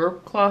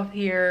 burp cloth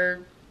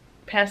here,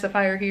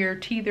 pacifier here,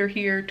 teether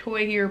here,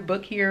 toy here,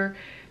 book here,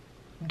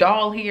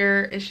 doll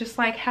here. It's just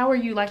like, how are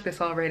you like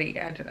this already?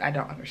 I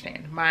don't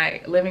understand.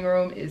 My living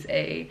room is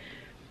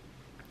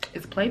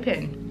it's a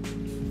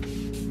playpen.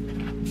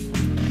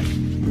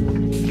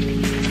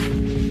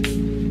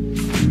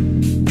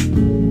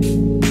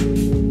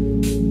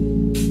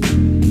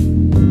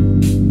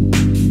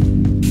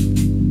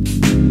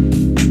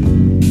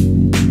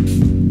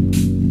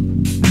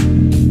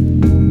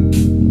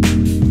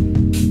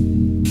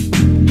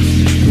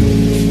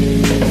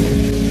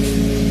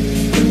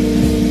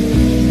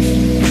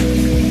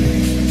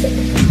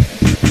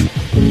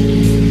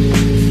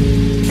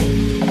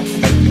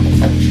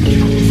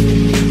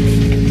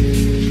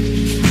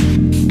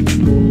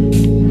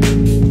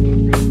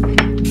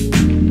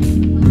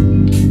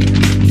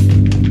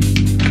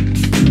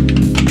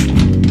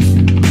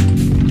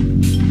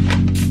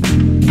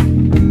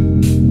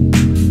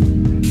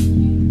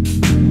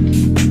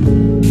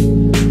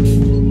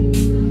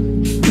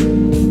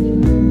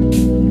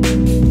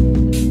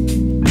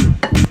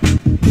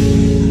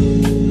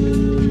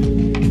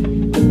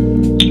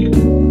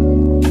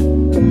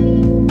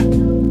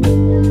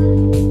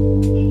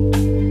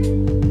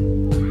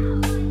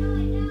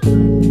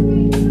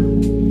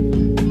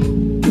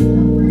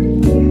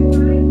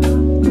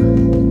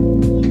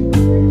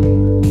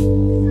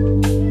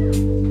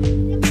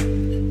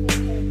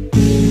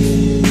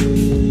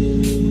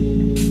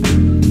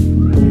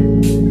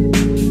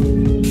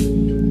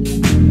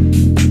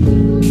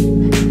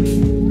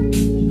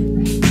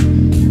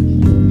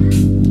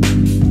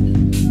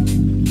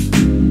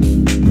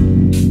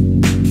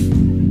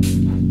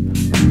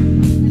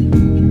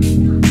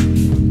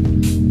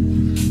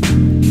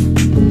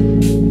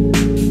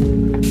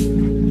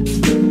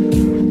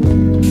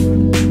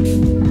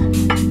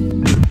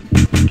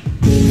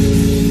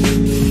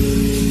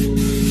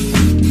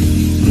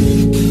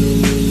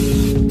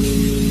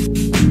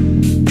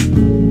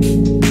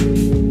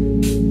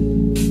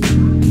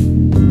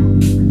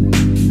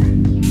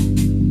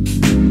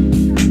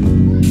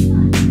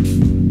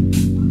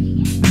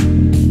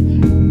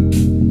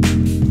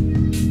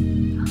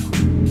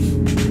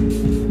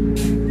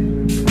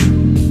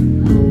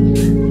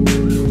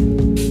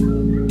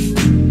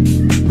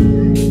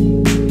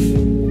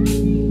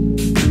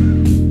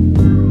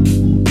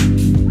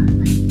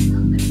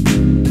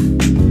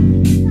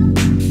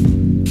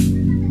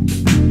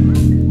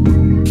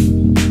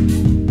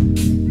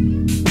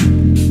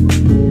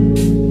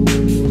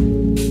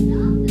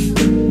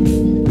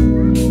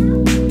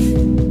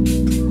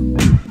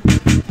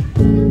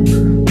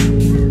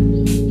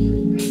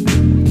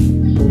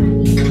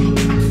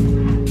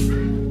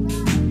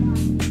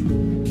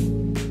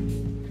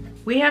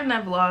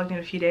 not vlogged in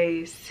a few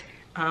days.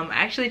 I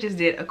actually just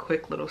did a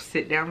quick little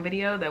sit down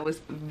video that was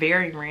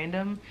very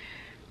random.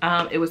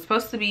 It was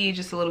supposed to be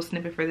just a little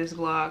snippet for this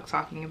vlog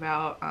talking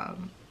about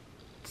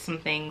some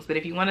things, but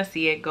if you want to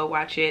see it, go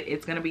watch it.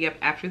 It's gonna be up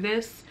after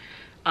this.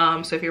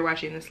 So if you're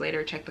watching this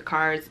later, check the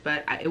cards,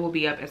 but it will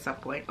be up at some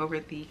point over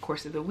the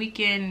course of the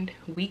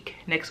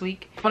next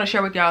week. I want to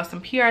share with y'all some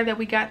PR that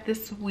we got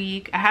this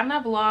week. I have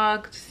not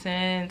vlogged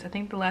since, I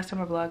think the last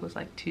time I vlogged was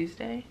like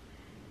Tuesday,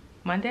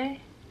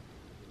 Monday,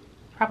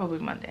 probably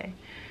Monday.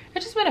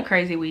 It's just been a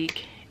crazy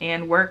week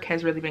and work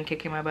has really been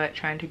kicking my butt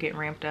trying to get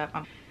ramped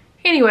up.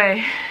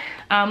 Anyway,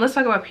 let's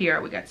talk about PR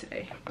we got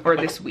today, or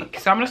this week.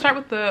 So I'm gonna start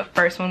with the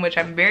first one, which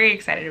I'm very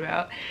excited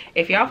about.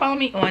 If y'all follow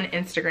me on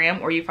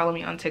Instagram or you follow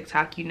me on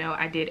TikTok, you know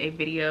I did a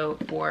video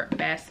for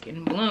Bask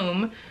and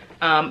Bloom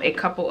a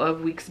couple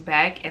of weeks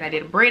back, and I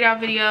did a braid out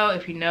video.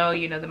 If you know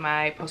that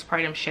my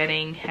postpartum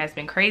shedding has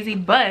been crazy,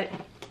 but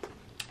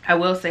I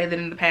will say that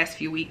in the past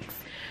few weeks,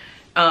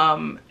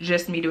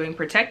 just me doing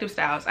protective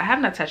styles, I have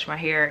not touched my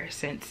hair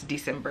since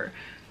December.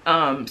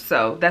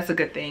 So that's a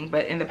good thing,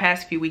 but in the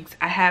past few weeks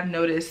I have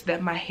noticed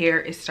that my hair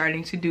is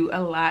starting to do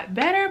a lot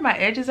better. My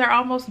edges are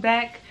almost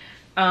back.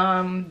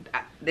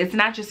 It's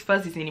not just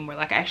fuzzies anymore.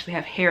 Like, I actually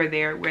have hair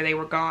there where they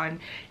were gone,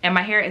 and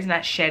my hair is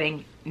not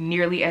shedding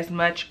nearly as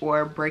much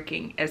or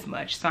breaking as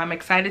much. So I'm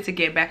excited to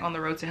get back on the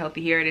road to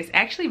healthy hair. It is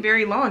actually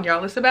very long,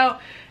 y'all. It's about,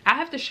 I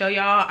have to show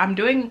y'all, I'm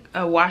doing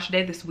a wash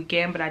day this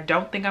weekend, but I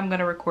don't think I'm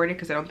gonna record it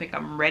because I don't think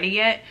I'm ready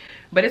yet,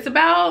 but it's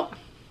about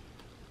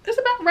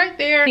right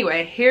there.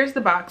 Anyway, here's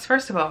the box.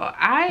 First of all,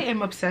 I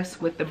am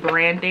obsessed with the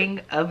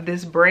branding of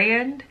this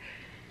brand.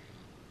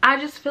 I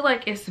just feel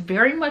like it's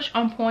very much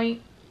on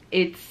point.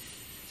 It's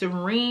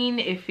serene.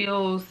 It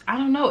feels, I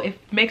don't know, it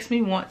makes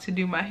me want to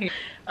do my hair.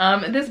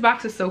 This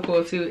box is so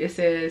cool too. It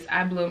says,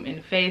 I bloom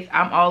in faith.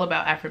 I'm all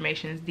about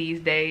affirmations these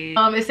days.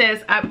 It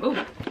says, I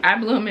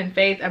bloom in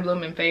faith, I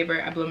bloom in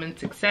favor, I bloom in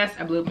success,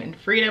 I bloom in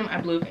freedom,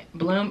 I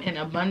bloom in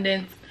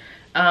abundance.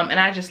 And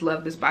I just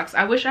love this box.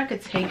 I wish I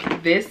could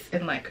take this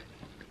and like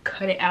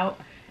cut it out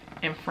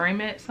and frame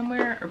it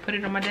somewhere or put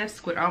it on my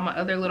desk with all my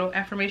other little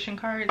affirmation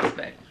cards,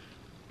 but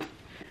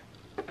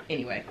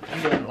anyway,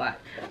 I'm doing a lot.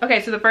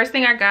 Okay, so the first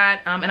thing I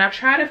got, and I've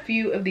tried a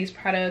few of these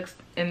products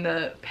in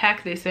the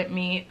pack they sent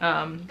me,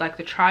 like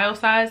the trial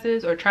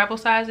sizes or travel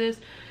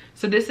sizes.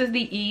 So this is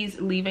the Ease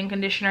leave-in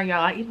conditioner,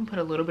 y'all. I even put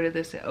a little bit of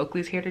this in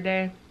Oakley's hair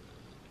today.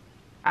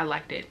 I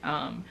liked it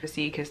to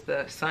see because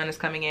the sun is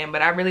coming in,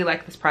 but I really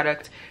like this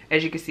product.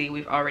 As you can see,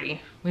 we've already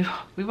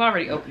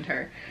opened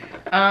her.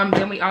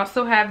 Then we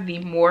also have the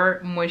More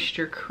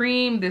Moisture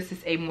cream. This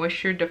is a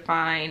moisture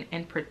define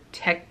and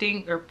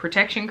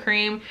protection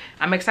cream.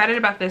 I'm excited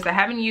about this. I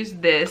haven't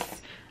used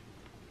this.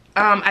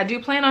 I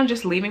do plan on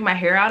just leaving my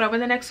hair out over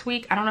the next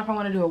week. I don't know if I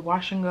want to do a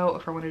wash and go or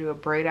if I want to do a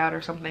braid out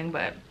or something,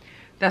 but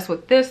that's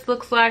what this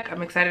looks like.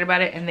 I'm excited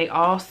about it, and they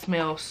all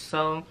smell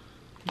so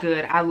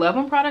good. I love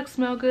when products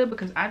smell good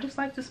because I just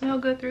like to smell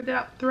good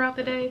throughout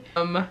the day.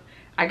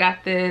 I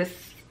got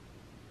this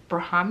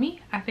Brahmi,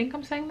 I think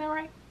I'm saying that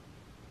right.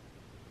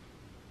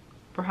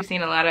 I've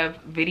seen a lot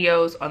of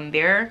videos on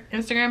their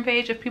Instagram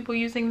page of people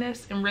using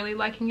this and really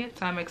liking it,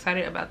 so I'm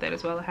excited about that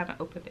as well. I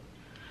haven't opened it.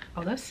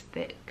 Oh, that's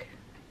thick.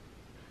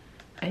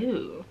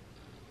 Ew.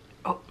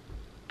 Oh,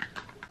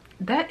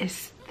 that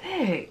is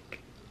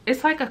thick.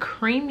 It's like a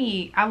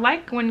creamy, I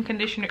like when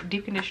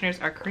deep conditioners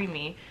are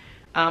creamy.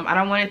 I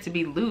don't want it to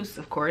be loose,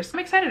 of course. I'm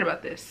excited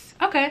about this.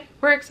 Okay,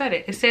 we're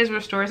excited. It says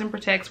restores and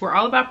protects. We're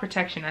all about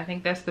protection. I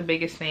think that's the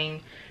biggest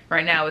thing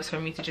right now, is for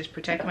me to just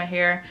protect my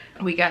hair.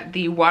 We got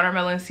the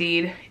watermelon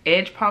seed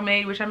edge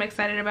pomade, which I'm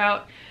excited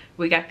about.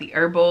 We got the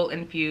herbal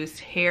infused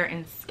hair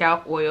and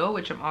scalp oil,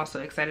 which I'm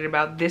also excited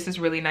about. This is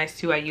really nice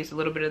too. I used a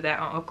little bit of that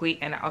on Oakley,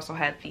 and I also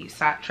had the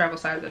travel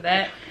size of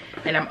that.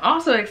 And I'm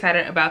also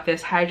excited about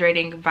this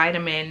hydrating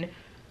vitamin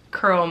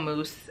curl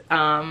mousse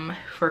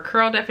for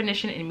curl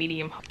definition and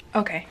medium.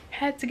 Okay,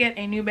 had to get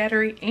a new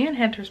battery and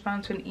had to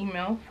respond to an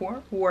email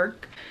for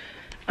work.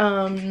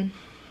 I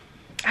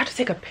have to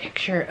take a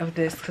picture of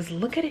this because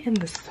look at it in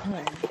the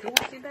sun. Do you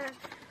see that?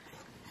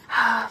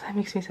 That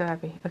makes me so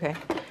happy. Okay,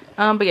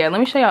 but yeah, let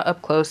me show y'all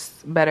up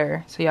close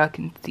better so y'all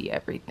can see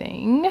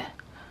everything.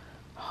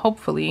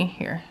 Hopefully,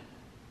 here,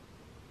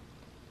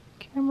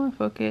 camera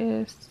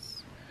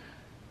focus.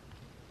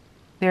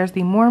 There's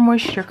the More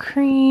Moisture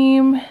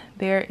cream.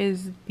 There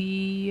is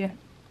the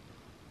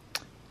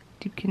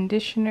deep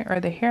conditioner, or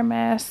the hair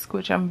mask,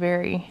 which I'm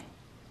very,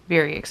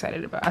 very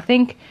excited about. I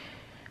think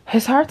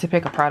it's hard to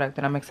pick a product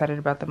that I'm excited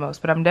about the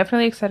most, but I'm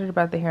definitely excited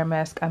about the hair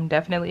mask. I'm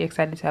definitely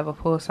excited to have a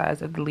full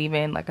size of the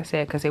leave-in, like I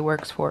said, because it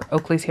works for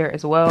Oakley's hair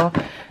as well.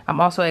 I'm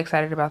also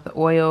excited about the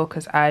oil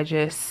because I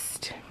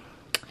just,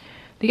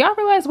 do y'all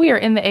realize we are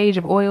in the age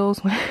of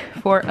oils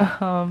for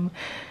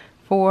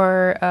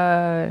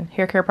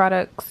hair care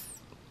products?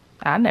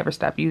 I never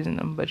stopped using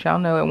them, but y'all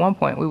know at one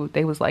point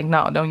they was like,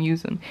 no, don't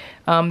use them.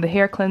 The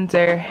hair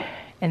cleanser,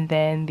 and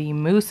then the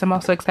mousse I'm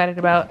also excited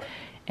about,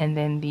 and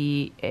then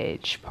the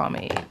edge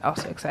pomade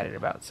also excited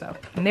about. So,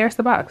 and there's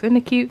the box. Isn't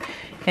it cute?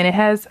 And it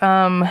has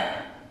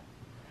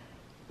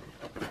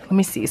let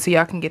me see so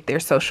y'all can get their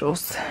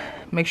socials.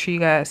 Make sure you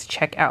guys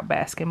check out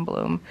Bask and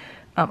Bloom.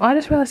 Oh, I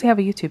just realized they have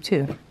a YouTube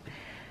too.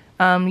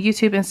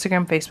 YouTube,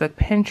 Instagram, Facebook,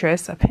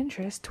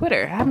 Pinterest,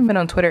 Twitter. I haven't been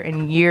on Twitter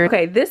in years.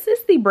 Okay, this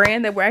is the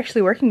brand that we're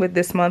actually working with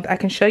this month. I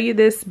can show you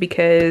this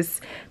because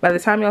by the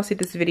time y'all see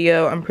this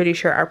video, I'm pretty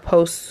sure our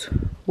posts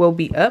will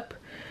be up.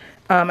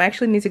 I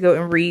actually need to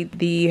go and read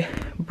the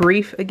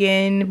brief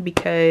again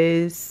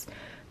because,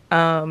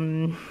 let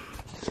me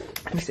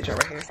sit y'all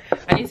right here.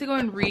 I need to go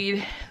and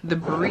read the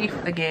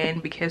brief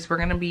again because we're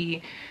gonna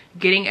be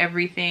getting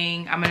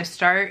everything. I'm gonna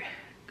start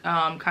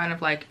kind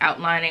of like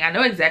outlining. I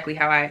know exactly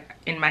how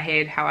in my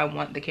head how I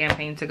want the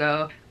campaign to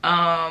go.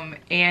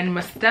 And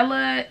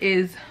Mistela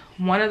is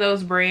one of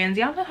those brands.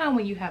 Y'all know how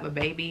when you have a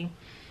baby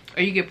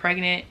or you get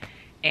pregnant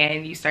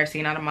and you start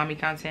seeing all the mommy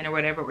content or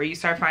whatever, where you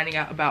start finding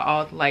out about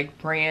all like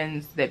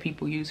brands that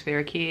people use for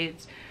their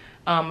kids.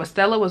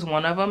 Mistela was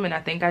one of them, and I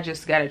think I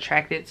just got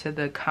attracted to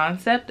the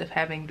concept of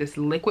having this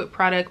liquid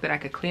product that I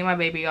could clean my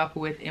baby off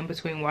with in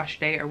between wash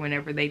day or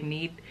whenever they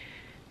need,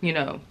 you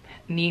know,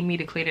 need me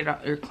to clean it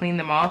off or clean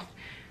them off,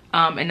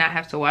 and not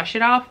have to wash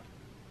it off.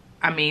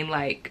 I mean,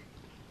 like,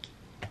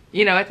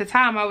 you know, at the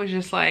time I was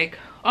just like,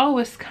 oh,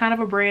 it's kind of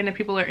a brand that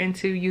people are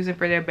into using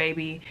for their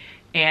baby,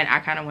 and I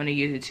kind of want to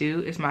use it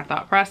too, is my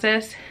thought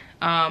process.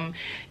 And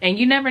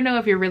you never know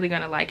if you're really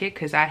gonna like it,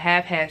 because I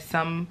have had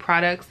some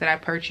products that I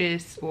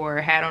purchased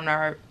or had on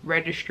our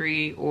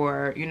registry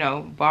or, you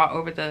know, bought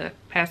over the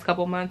past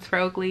couple months for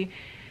Oakley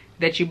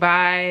that you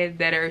buy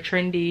that are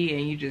trendy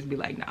and you just be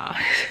like, nah.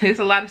 There's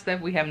a lot of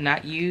stuff we have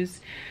not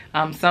used.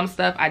 Some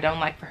stuff I don't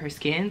like for her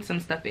skin. Some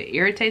stuff that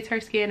irritates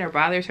her skin or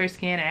bothers her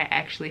skin, and I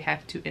actually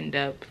have to end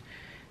up,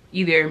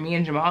 either me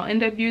and Jamal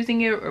end up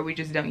using it or we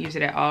just don't use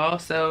it at all.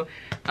 So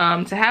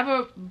to have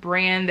a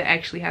brand that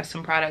actually has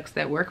some products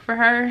that work for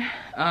her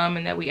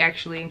and that we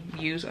actually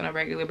use on a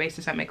regular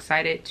basis, I'm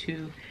excited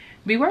to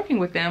be working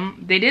with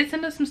them. They did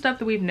send us some stuff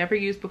that we've never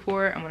used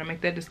before. I'm gonna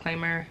make that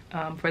disclaimer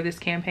for this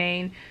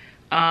campaign.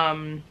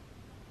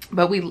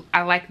 But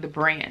I like the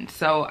brand,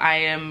 so I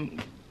am,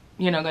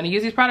 you know, gonna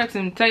use these products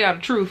and tell y'all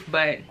the truth.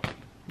 But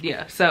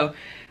yeah, so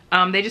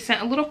they just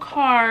sent a little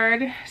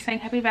card saying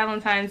happy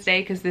Valentine's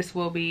Day, because this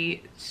will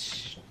be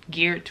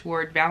geared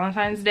toward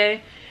Valentine's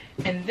Day.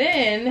 And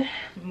then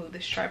move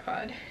this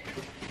tripod.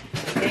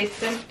 They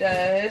sent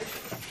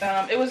us,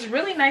 it was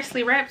really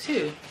nicely wrapped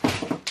too.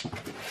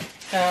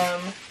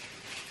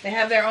 They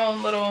have their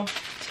own little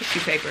tissue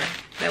paper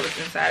that was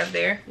inside of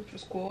there, which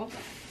was cool,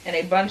 and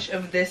a bunch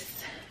of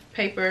this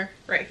paper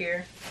right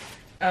here.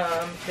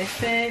 They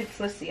sent,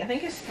 let's see, I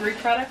think it's 3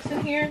 products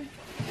in here,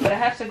 but I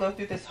have to go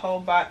through this whole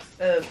box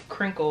of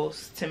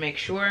crinkles to make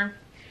sure.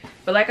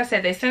 But like I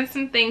said, they sent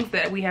some things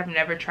that we have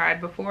never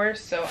tried before,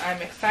 so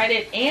I'm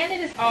excited. And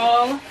it is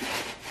all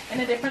in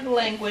a different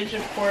language,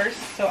 of course,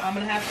 so I'm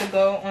gonna have to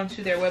go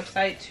onto their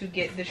website to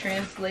get the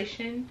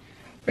translation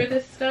for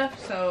this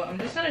stuff. So I'm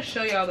just gonna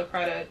show y'all the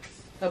products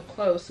up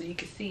close so you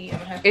can see.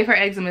 If her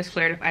eczema is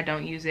flared, if I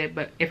don't use it,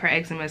 but if her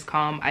eczema is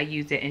calm, I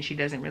use it and she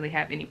doesn't really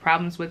have any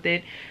problems with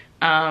it.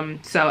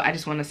 So I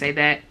just want to say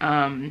that.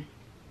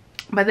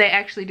 But they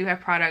actually do have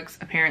products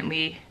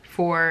apparently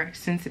for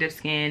sensitive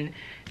skin,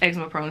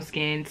 eczema prone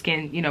skin,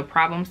 you know,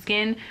 problem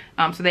skin.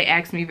 So they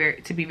asked me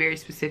to be very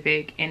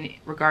specific in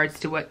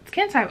regards to what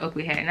skin type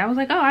Oakley had, and I was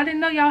like, oh, I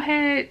didn't know y'all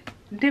had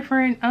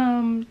different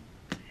I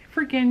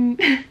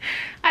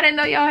didn't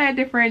know y'all had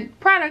different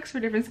products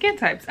for different skin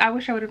types. I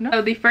wish I would have known.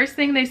 So the first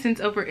thing they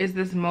sent over is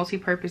this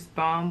multi-purpose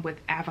balm with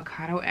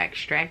avocado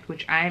extract,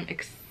 which I am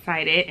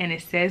excited, and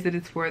it says that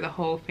it's for the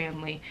whole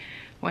family.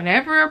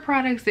 Whenever a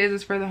product says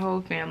it's for the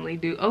whole family,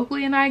 do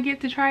Oakley and I get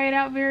to try it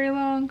out very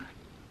long?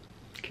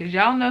 Because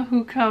y'all know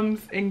who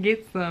comes and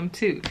gets them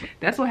too.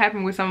 That's what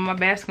happened with some of my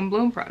Bask and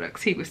Bloom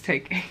products he was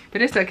taking.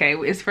 But it's okay,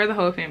 it's for the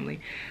whole family.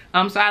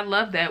 So I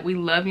love that. We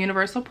love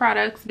universal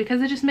products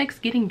because it just makes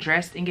getting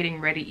dressed and getting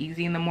ready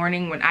easy in the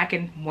morning. When I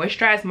can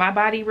moisturize my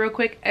body real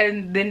quick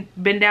and then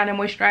bend down and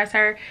moisturize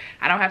her,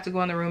 I don't have to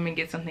go in the room and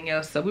get something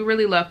else. So we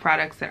really love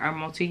products that are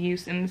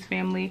multi-use in this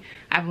family.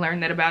 I've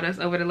learned that about us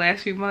over the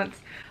last few months.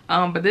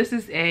 But this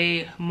is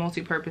a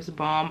multi-purpose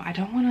balm. I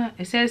don't want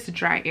to, it says to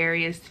dry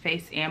areas,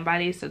 face and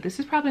body, so this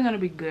is probably going to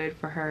be good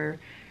for her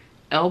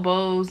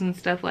elbows and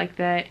stuff like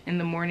that in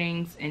the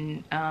mornings,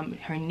 and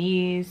her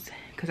knees,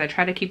 because I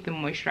try to keep them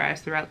moisturized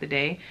throughout the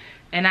day.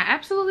 And I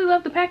absolutely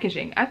love the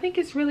packaging. I think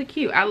it's really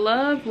cute. I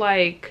love,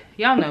 like,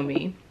 y'all know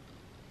me,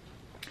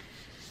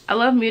 I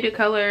love muted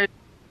colors.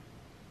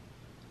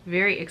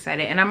 Very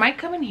excited, and I might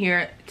come in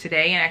here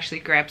today and actually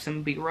grab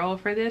some B-roll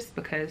for this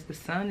because the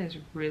sun is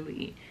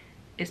really,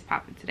 it's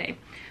popping today.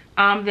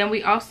 Then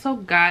we also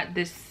got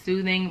this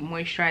soothing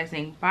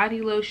moisturizing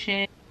body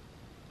lotion,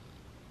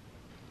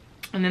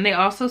 and then they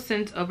also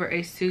sent over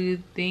a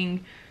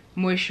soothing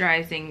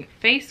moisturizing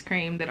face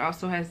cream that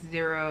also has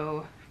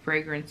 0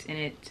 fragrance in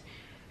it.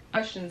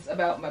 Questions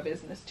about my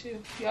business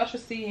too. Y'all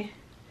should see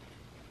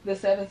the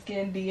 7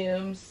 Skin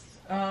DMs.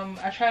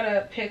 I try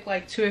to pick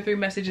like 2 or 3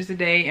 messages a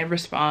day and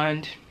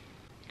respond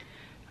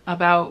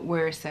about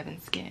where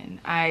 7 Skin.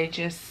 I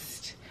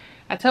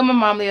I told my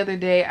mom the other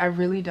day, I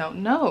really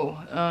don't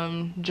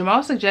know.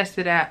 Jamal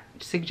suggested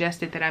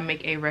that I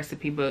make a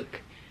recipe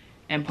book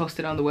and post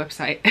it on the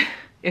website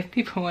if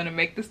people want to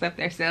make the stuff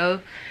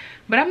themselves.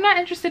 But I'm not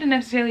interested in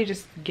necessarily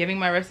just giving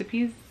my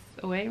recipes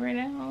away right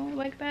now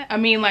like that. I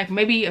mean, like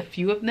maybe a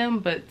few of them,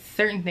 but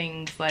certain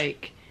things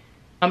like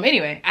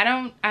anyway, I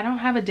don't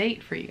have a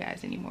date for you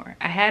guys anymore.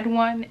 I had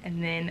one,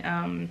 and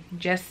then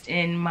just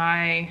in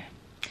my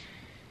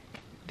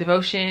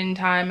devotion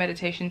time,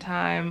 meditation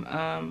time,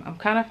 I'm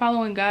kind of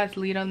following God's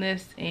lead on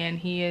this, and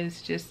he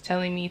is just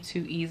telling me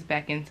to ease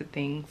back into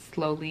things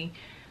slowly,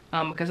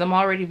 because I'm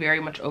already very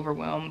much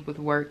overwhelmed with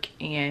work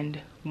and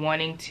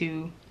wanting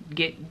to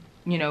get,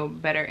 you know,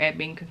 better at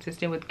being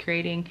consistent with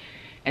creating,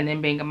 and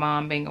then being a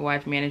mom, being a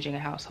wife, managing a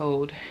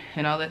household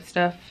and all that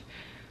stuff.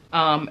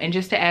 And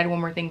just to add one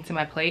more thing to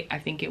my plate, I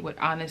think it would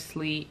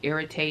honestly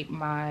irritate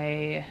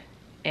my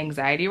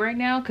anxiety right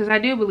now, because I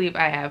do believe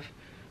I have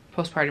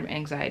postpartum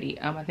anxiety.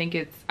 I think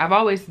I've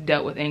always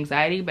dealt with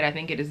anxiety, but I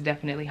think it is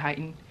definitely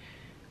heightened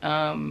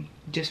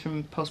just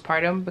from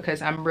postpartum,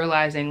 because I'm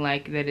realizing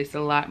like that it's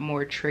a lot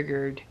more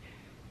triggered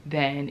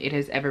than it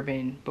has ever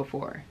been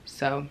before.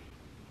 So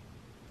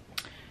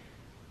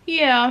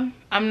yeah,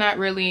 I'm not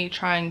really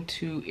trying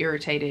to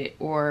irritate it,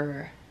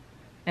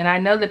 and I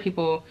know that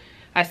people,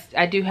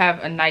 I do have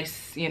a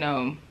nice, you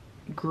know,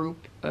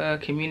 group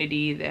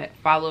community that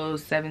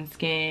follows Seven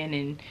Skin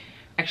and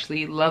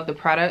actually love the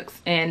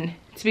products. And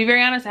to be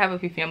very honest, I have a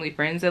few family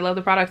friends that love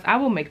the products. I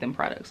will make them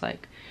products.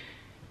 Like,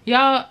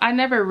 y'all, I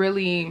never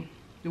really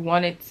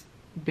wanted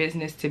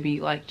business to be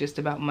like just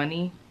about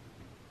money,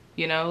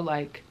 you know,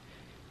 like,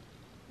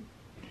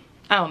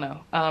 I don't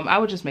know. I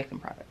would just make them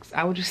products.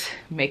 I would just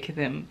make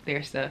them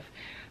their stuff.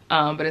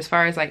 But as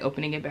far as like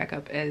opening it back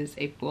up as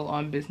a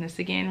full-on business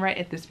again right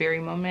at this very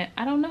moment,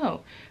 I don't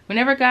know.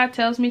 Whenever God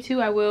tells me to,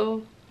 I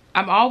will.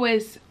 I'm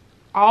always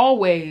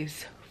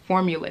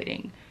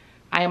formulating.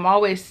 I am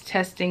always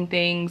testing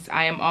things.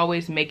 I am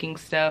always making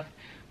stuff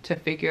to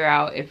figure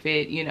out if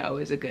it, you know,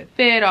 is a good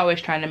fit.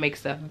 Always trying to make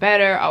stuff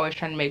better. Always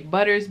trying to make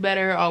butters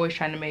better. Always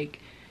trying to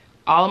make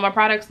all of my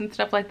products and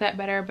stuff like that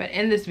better. But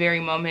in this very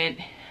moment,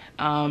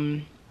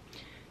 I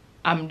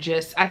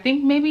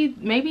think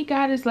maybe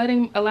God is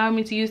allowing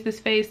me to use this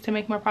phase to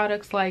make my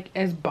products like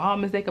as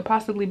bomb as they could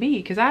possibly be,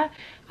 because I've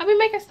been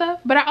making stuff,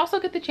 but I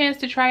also get the chance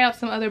to try out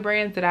some other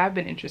brands that I've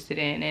been interested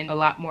in, and a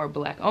lot more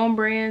Black owned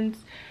brands.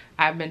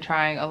 I've been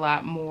trying a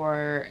lot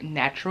more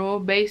natural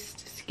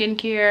based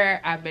skincare.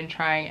 I've been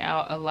trying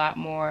out a lot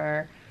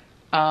more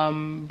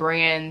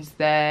brands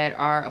that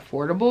are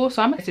affordable.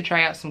 So I'm excited to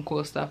try out some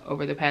cool stuff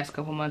over the past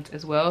couple months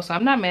as well. So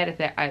I'm not mad at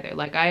that either.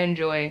 Like, I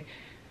enjoy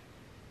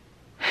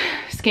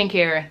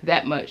skincare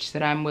that much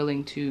that I'm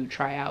willing to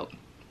try out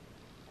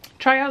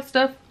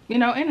stuff, you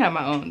know, and have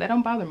my own. That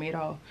don't bother me at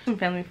all. Some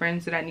family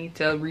friends that I need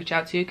to reach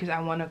out to, because I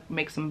want to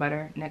make some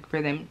butter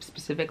for them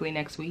specifically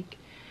next week.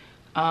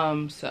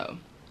 So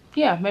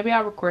yeah, maybe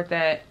I'll record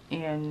that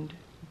and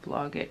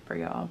vlog it for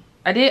y'all.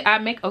 I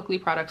make Oakley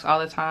products all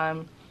the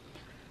time.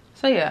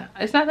 So yeah,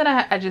 it's not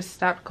that I just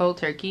stopped cold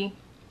turkey,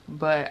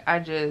 but I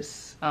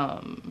just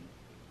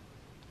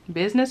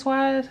business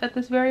wise at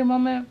this very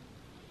moment,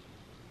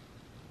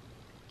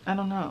 I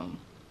don't know.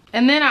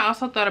 And then I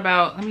also thought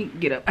about, let me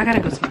get up. I gotta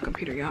go to my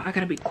computer, y'all. I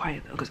gotta be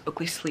quiet though, because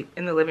Oakley sleep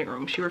in the living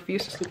room. She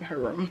refused to sleep in her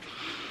room.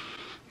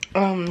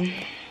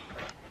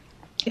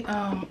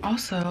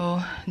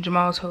 Also,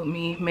 Jamal told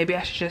me maybe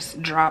I should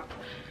just drop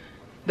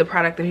the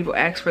product that people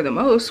ask for the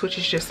most, which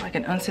is just like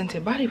an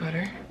unscented body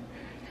butter.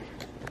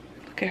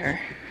 Look at her.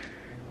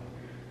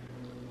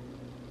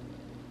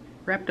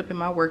 Wrapped up in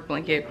my work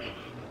blanket.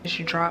 I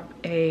should drop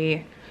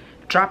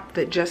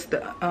just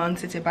the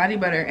unscented body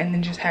butter, and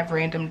then just have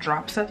random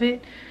drops of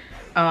it,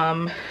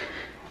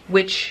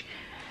 which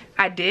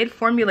I did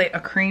formulate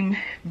a cream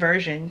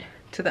version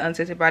to the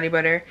unscented body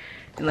butter,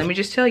 and let me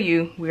just tell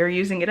you, we are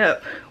using it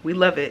up. We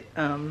love it.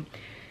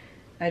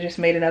 I just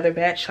made another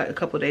batch like a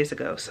couple days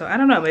ago, so I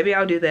don't know, maybe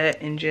I'll do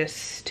that and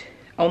just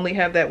only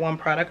have that one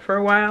product for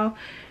a while,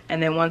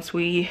 and then once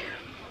we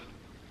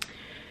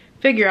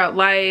figure out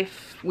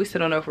life, we still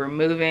don't know if we're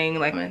moving,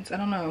 like, I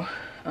don't know.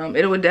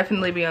 It would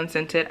definitely be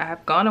unscented. I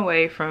have gone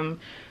away from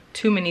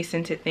too many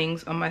scented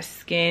things on my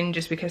skin,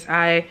 just because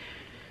I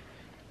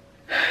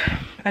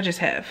just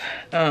have.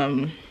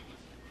 And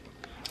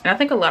I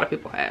think a lot of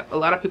people have. A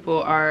lot of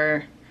people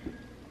are.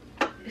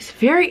 It's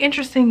very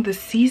interesting, the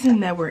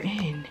season that we're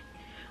in.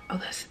 Oh,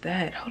 that's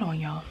that. Hold on,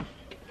 y'all.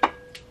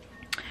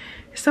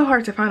 It's so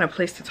hard to find a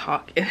place to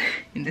talk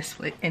in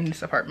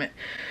this apartment.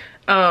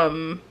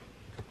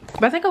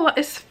 But I think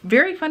it's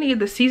very funny,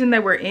 the season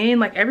that we're in,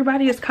 like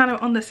everybody is kind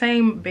of on the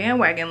same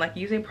bandwagon, like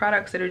using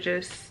products that are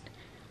just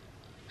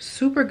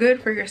super good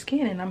for your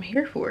skin, and I'm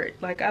here for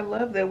it. Like, I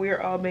love that we're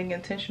all being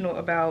intentional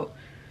about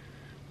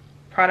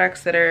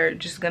products that are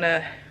just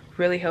gonna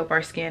really help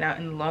our skin out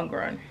in the long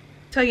run.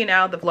 I'll tell you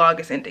now, the vlog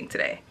is ending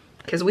today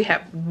because we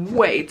have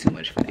way too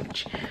much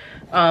footage.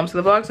 So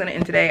the vlog's gonna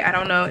end today. I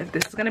don't know if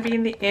this is gonna be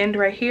in the end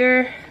right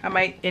here. I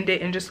might end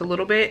it in just a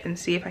little bit and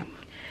see if I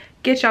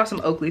get y'all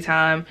some Oakley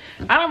time.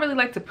 I don't really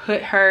like to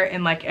put her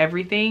in like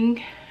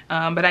everything,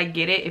 but I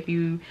get it.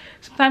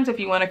 Sometimes if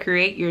you want to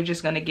create, you're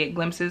just gonna get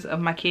glimpses of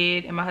my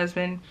kid and my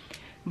husband,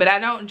 but I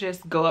don't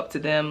just go up to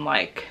them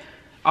like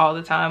all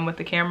the time with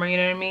the camera, you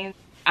know what I mean?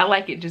 I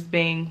like it just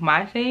being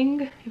my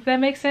thing, if that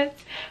makes sense.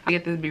 I'll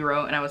get this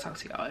B-roll and I will talk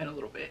to y'all in a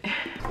little bit.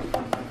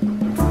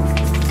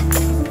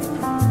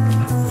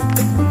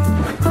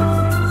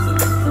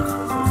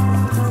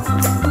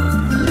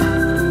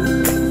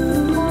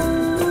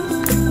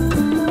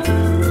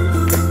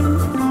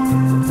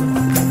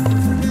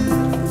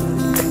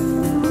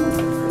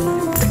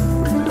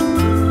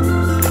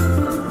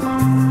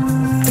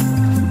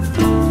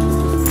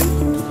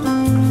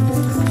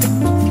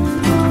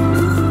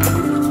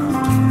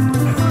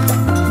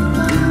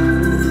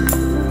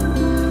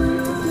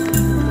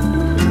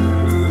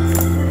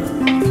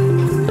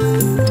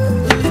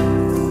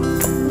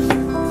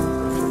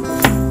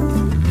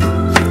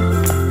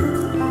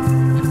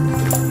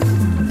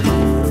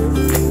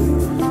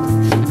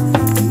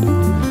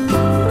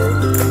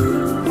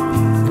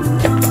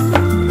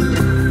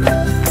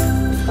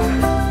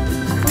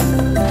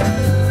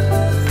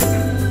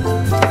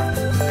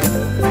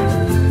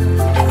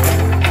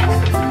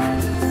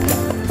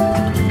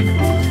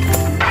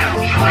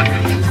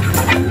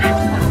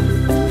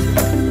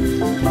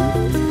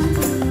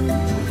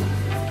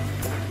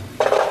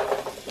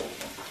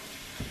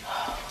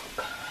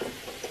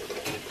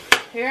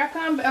 Here I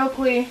come,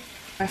 Oakley.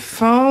 My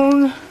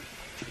phone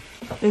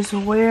is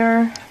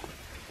where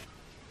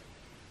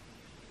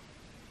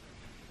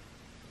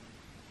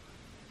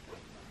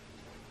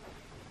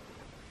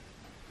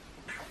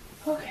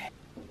okay.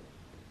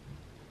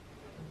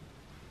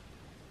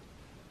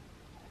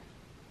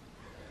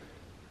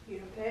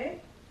 You okay?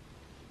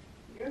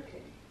 You're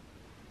okay.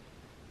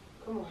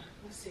 Come on,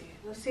 let's see.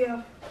 Let's see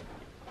how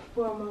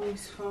well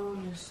mommy's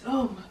phone is.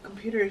 Oh, my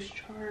computer is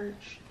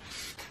charged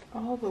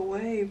all the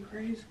way.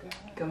 Praise God.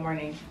 Good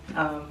morning.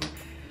 I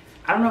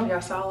don't know if y'all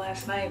saw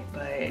last night,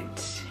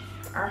 but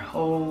our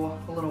whole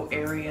little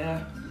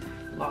area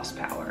lost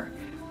power.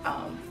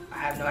 I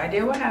have no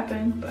idea what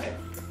happened, but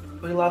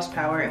we lost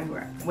power and we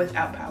were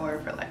without power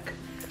for like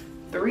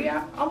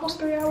almost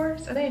 3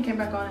 hours. I think it came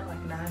back on at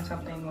like 9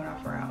 something, went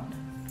off around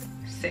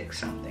 6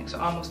 something,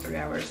 so almost 3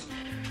 hours.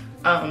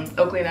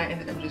 Oakley and I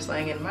ended up just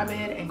laying in my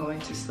bed and going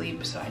to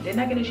sleep, so I did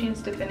not get a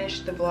chance to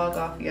finish the vlog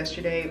off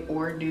yesterday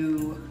or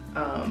do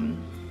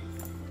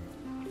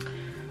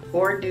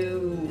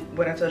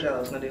what I told y'all I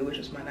was gonna do, which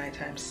was my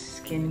nighttime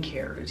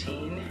skincare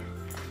routine.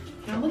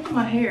 Now look at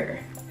my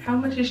hair, how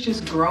much it's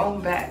just grown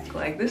back.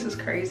 Like, this is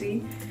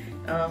crazy.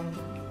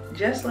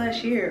 Just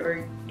last year,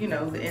 or you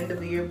know, the end of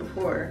the year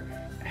before,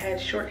 I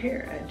had short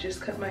hair. I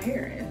just cut my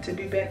hair, and to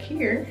be back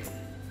here,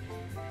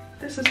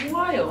 this is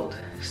wild.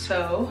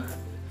 So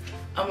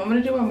I'm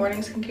gonna do my morning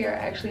skincare.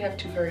 I actually have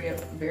to hurry up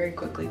very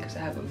quickly because I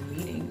have a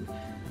meeting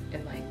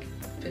in like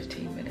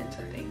 15 minutes,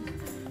 I think.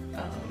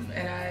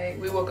 And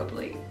we woke up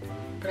late,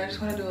 but I just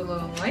want to do a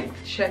little length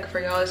check for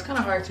y'all. It's kind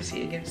of hard to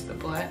see against the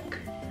black.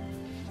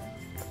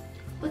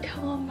 Look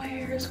how long my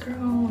hair has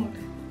grown.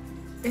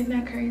 Isn't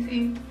that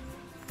crazy?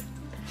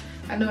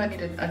 I know I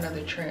need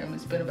another trim.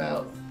 It's been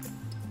about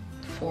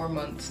 4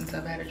 months since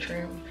I've had a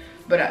trim,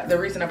 but the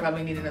reason I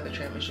probably need another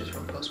trim is just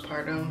from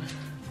postpartum.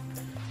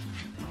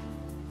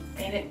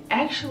 And it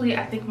actually,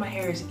 I think my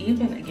hair is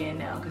even again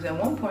now, because at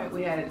one point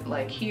we had it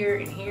like here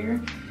and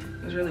here.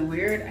 It was really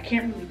weird. I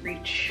can't really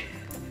reach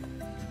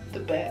the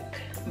back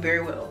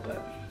very well,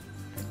 but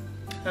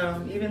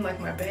even like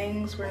my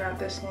bangs were not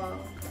this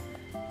long.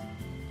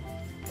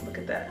 Look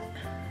at that.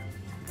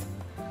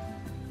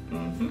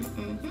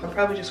 I'll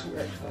probably just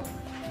wear it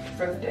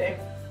for the day.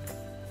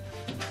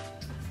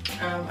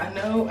 I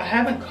know I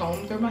haven't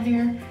combed through my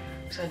hair,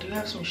 so I do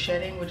have some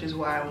shedding, which is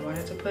why I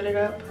wanted to put it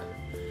up.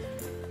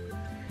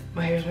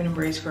 My hair's been in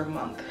braids for a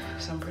month,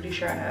 so I'm pretty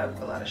sure I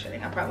have a lot of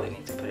shedding. I probably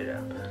need to put it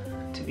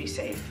up to be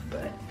safe,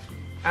 but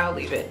I'll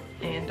leave it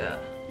and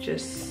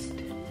just,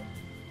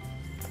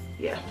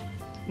 yeah.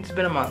 It's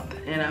been a month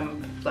and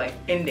I'm like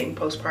ending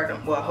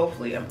postpartum. Well,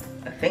 hopefully I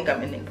think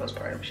I'm ending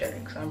postpartum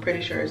shedding, so I'm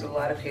pretty sure there's a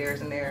lot of hairs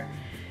in there,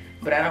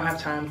 but I don't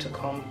have time to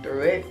comb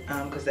through it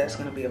because that's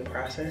gonna be a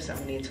process. I'm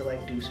gonna need to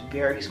like do some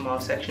very small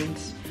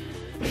sections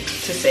to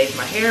save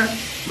my hair.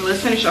 But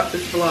let's finish off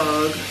this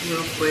vlog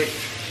real quick,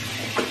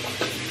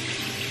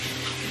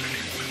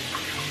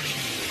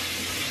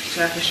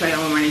 so I can show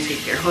y'all my morning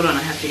skincare. Hold on,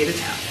 I have to get a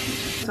towel.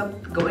 So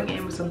I'm going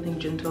in with something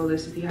gentle.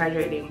 This is the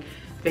hydrating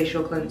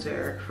facial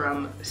cleanser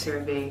from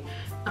CeraVe.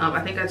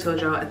 I think I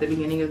told y'all at the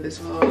beginning of this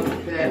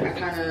vlog that I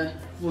kind of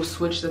will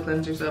switch the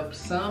cleansers up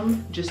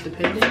some, just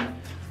depending.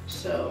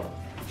 So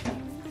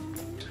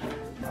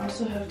I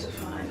also have to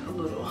find a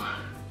little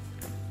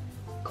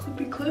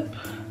clippy clip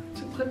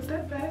to clip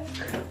that back.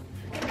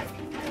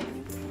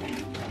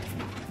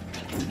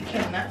 I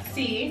cannot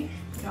see.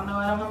 Y'all know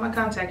I don't have my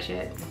contacts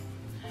yet.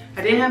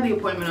 I didn't have the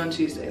appointment on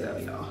Tuesday though,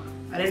 y'all.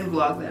 I didn't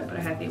vlog that, but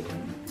I had the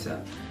appointment,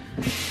 so.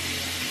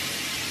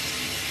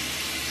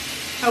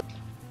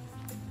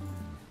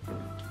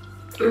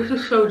 This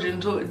is so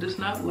gentle. It does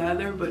not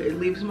lather, but it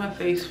leaves my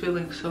face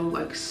feeling so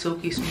like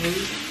silky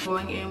smooth.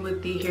 Going in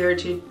with the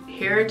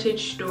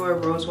Heritage Store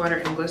Rose Water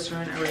and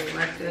Glycerin. I really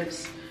like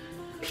this.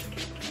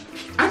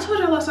 I told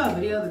y'all I saw a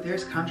video that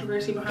there's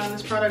controversy behind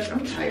this product.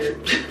 I'm tired.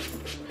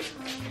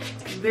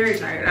 Very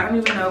tired. I don't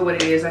even know what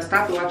it is. I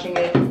stopped watching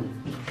it.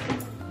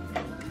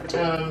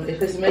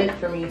 If it's meant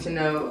for me to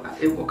know,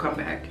 it will come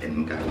back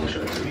and God will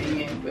show it to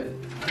me again. But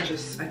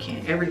I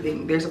can't.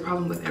 Everything. There's a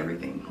problem with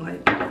everything.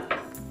 Like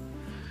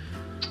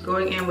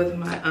going in with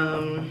my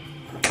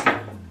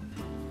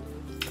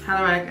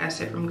hyaluronic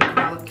acid from Good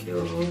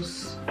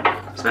Molecules.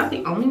 It's about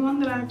the only one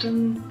that I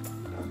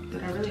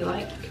really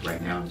like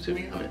right now, to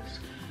be honest.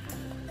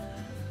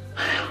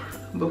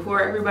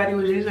 Before everybody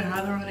was using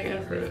hyaluronic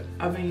acid,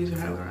 I've been using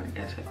hyaluronic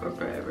acid for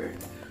forever.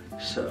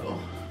 So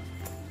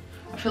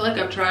I feel like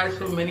I've tried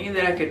so many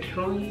that I could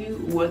tell you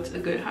what's a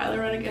good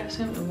hyaluronic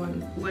acid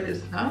and what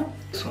is not.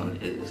 This one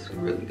is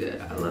really good.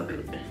 I love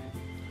it.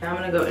 Now I'm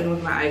gonna go in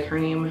with my eye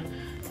cream.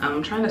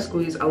 I'm trying to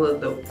squeeze all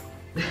of the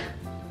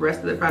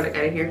rest of the product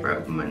out of here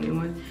for my new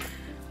one.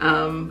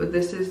 But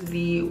this is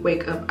the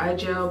Wake Up Eye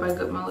Gel by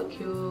Good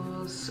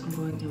Molecules. I'm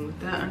going in with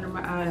that under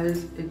my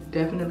eyes. It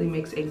definitely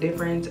makes a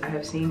difference. I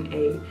have seen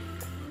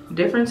a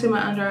difference in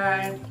my under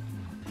eye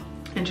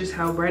and just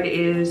how bright it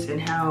is and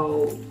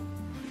how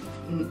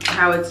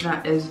it's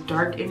not as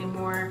dark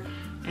anymore.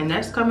 And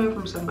that's coming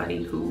from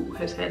somebody who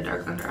has had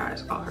dark under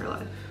eyes all her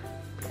life.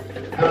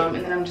 And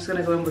then I'm just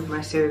gonna go in with my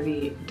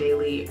CeraVe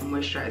Daily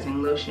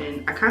Moisturizing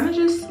Lotion. I kind of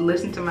just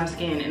listen to my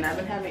skin, and I've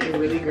been having a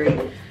really great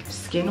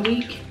skin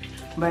week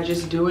by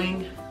just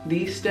doing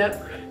these steps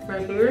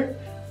right here.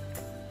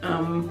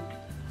 And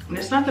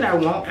it's not that I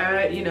won't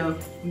add, you know,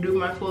 do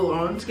my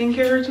full-on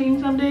skincare routine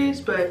some days,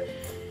 but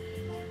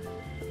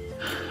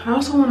I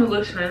also want to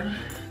listen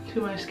to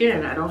my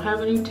skin. I don't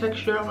have any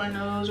texture on my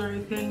nose or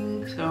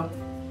anything, so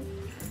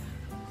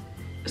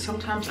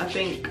sometimes I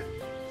think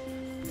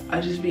I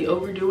just be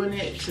overdoing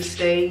it to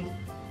stay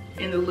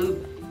in the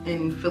loop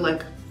and feel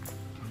like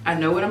I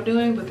know what I'm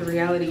doing, but the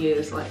reality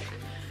is, like,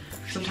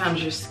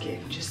 sometimes your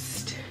skin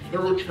just, it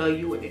will tell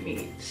you what it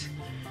needs.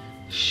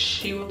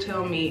 She will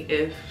tell me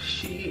if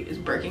she is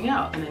breaking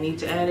out and I need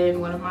to add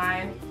in one of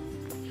my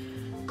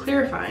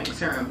clarifying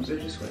serums or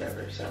just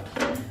whatever. So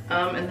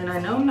and then I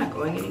know I'm not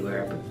going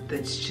anywhere, but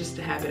that's just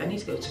a habit. I need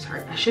to go to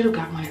Target. I should have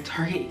got one at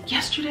Target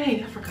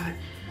yesterday. I forgot.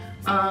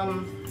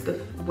 The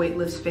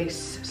Weightless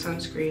Face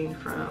Sunscreen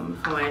from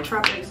Hawaiian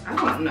Tropics. I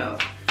don't know.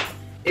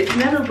 It's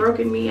never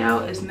broken me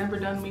out. It's never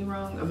done me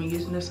wrong. I've been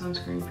using this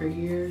sunscreen for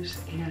years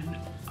and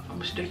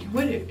I'm sticking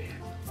with it.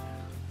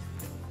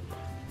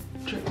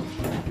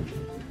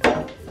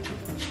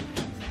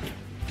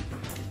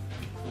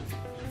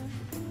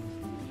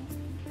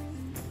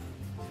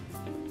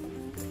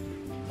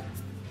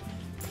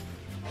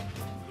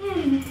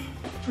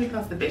 We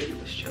thought the baby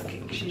was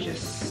choking. She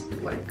just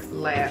like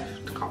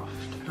laughed, coughed.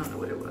 I don't know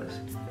what it was.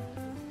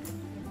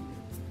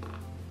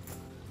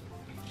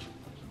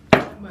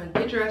 I'm gonna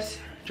get dressed,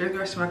 drink the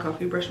rest of my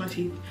coffee, brush my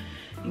teeth,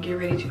 and get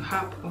ready to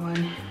hop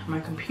on my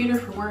computer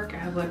for work. I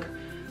have like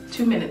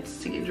 2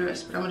 minutes to get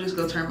dressed, but I'm gonna just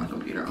go turn my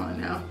computer on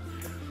now.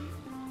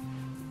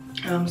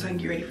 So I can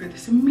get ready for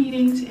some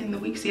meetings in the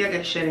week. See, I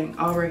got shedding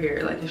all right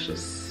here. Like, it's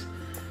just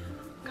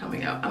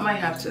coming out. I might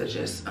have to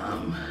just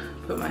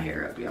put my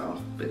hair up,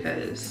 y'all,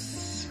 because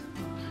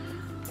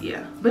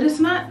yeah, but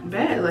it's not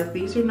bad. Like,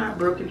 these are not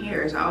broken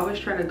hairs. I always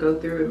try to go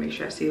through and make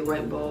sure I see the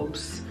white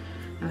bulbs,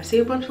 and I see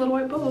a bunch of little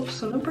white bulbs,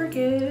 so no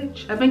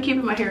breakage. I've been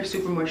keeping my hair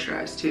super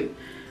moisturized too,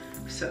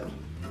 so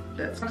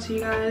that's. Talk to you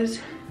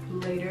guys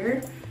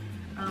later.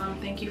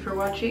 Thank you for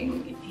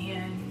watching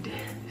and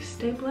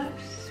stay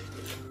blessed.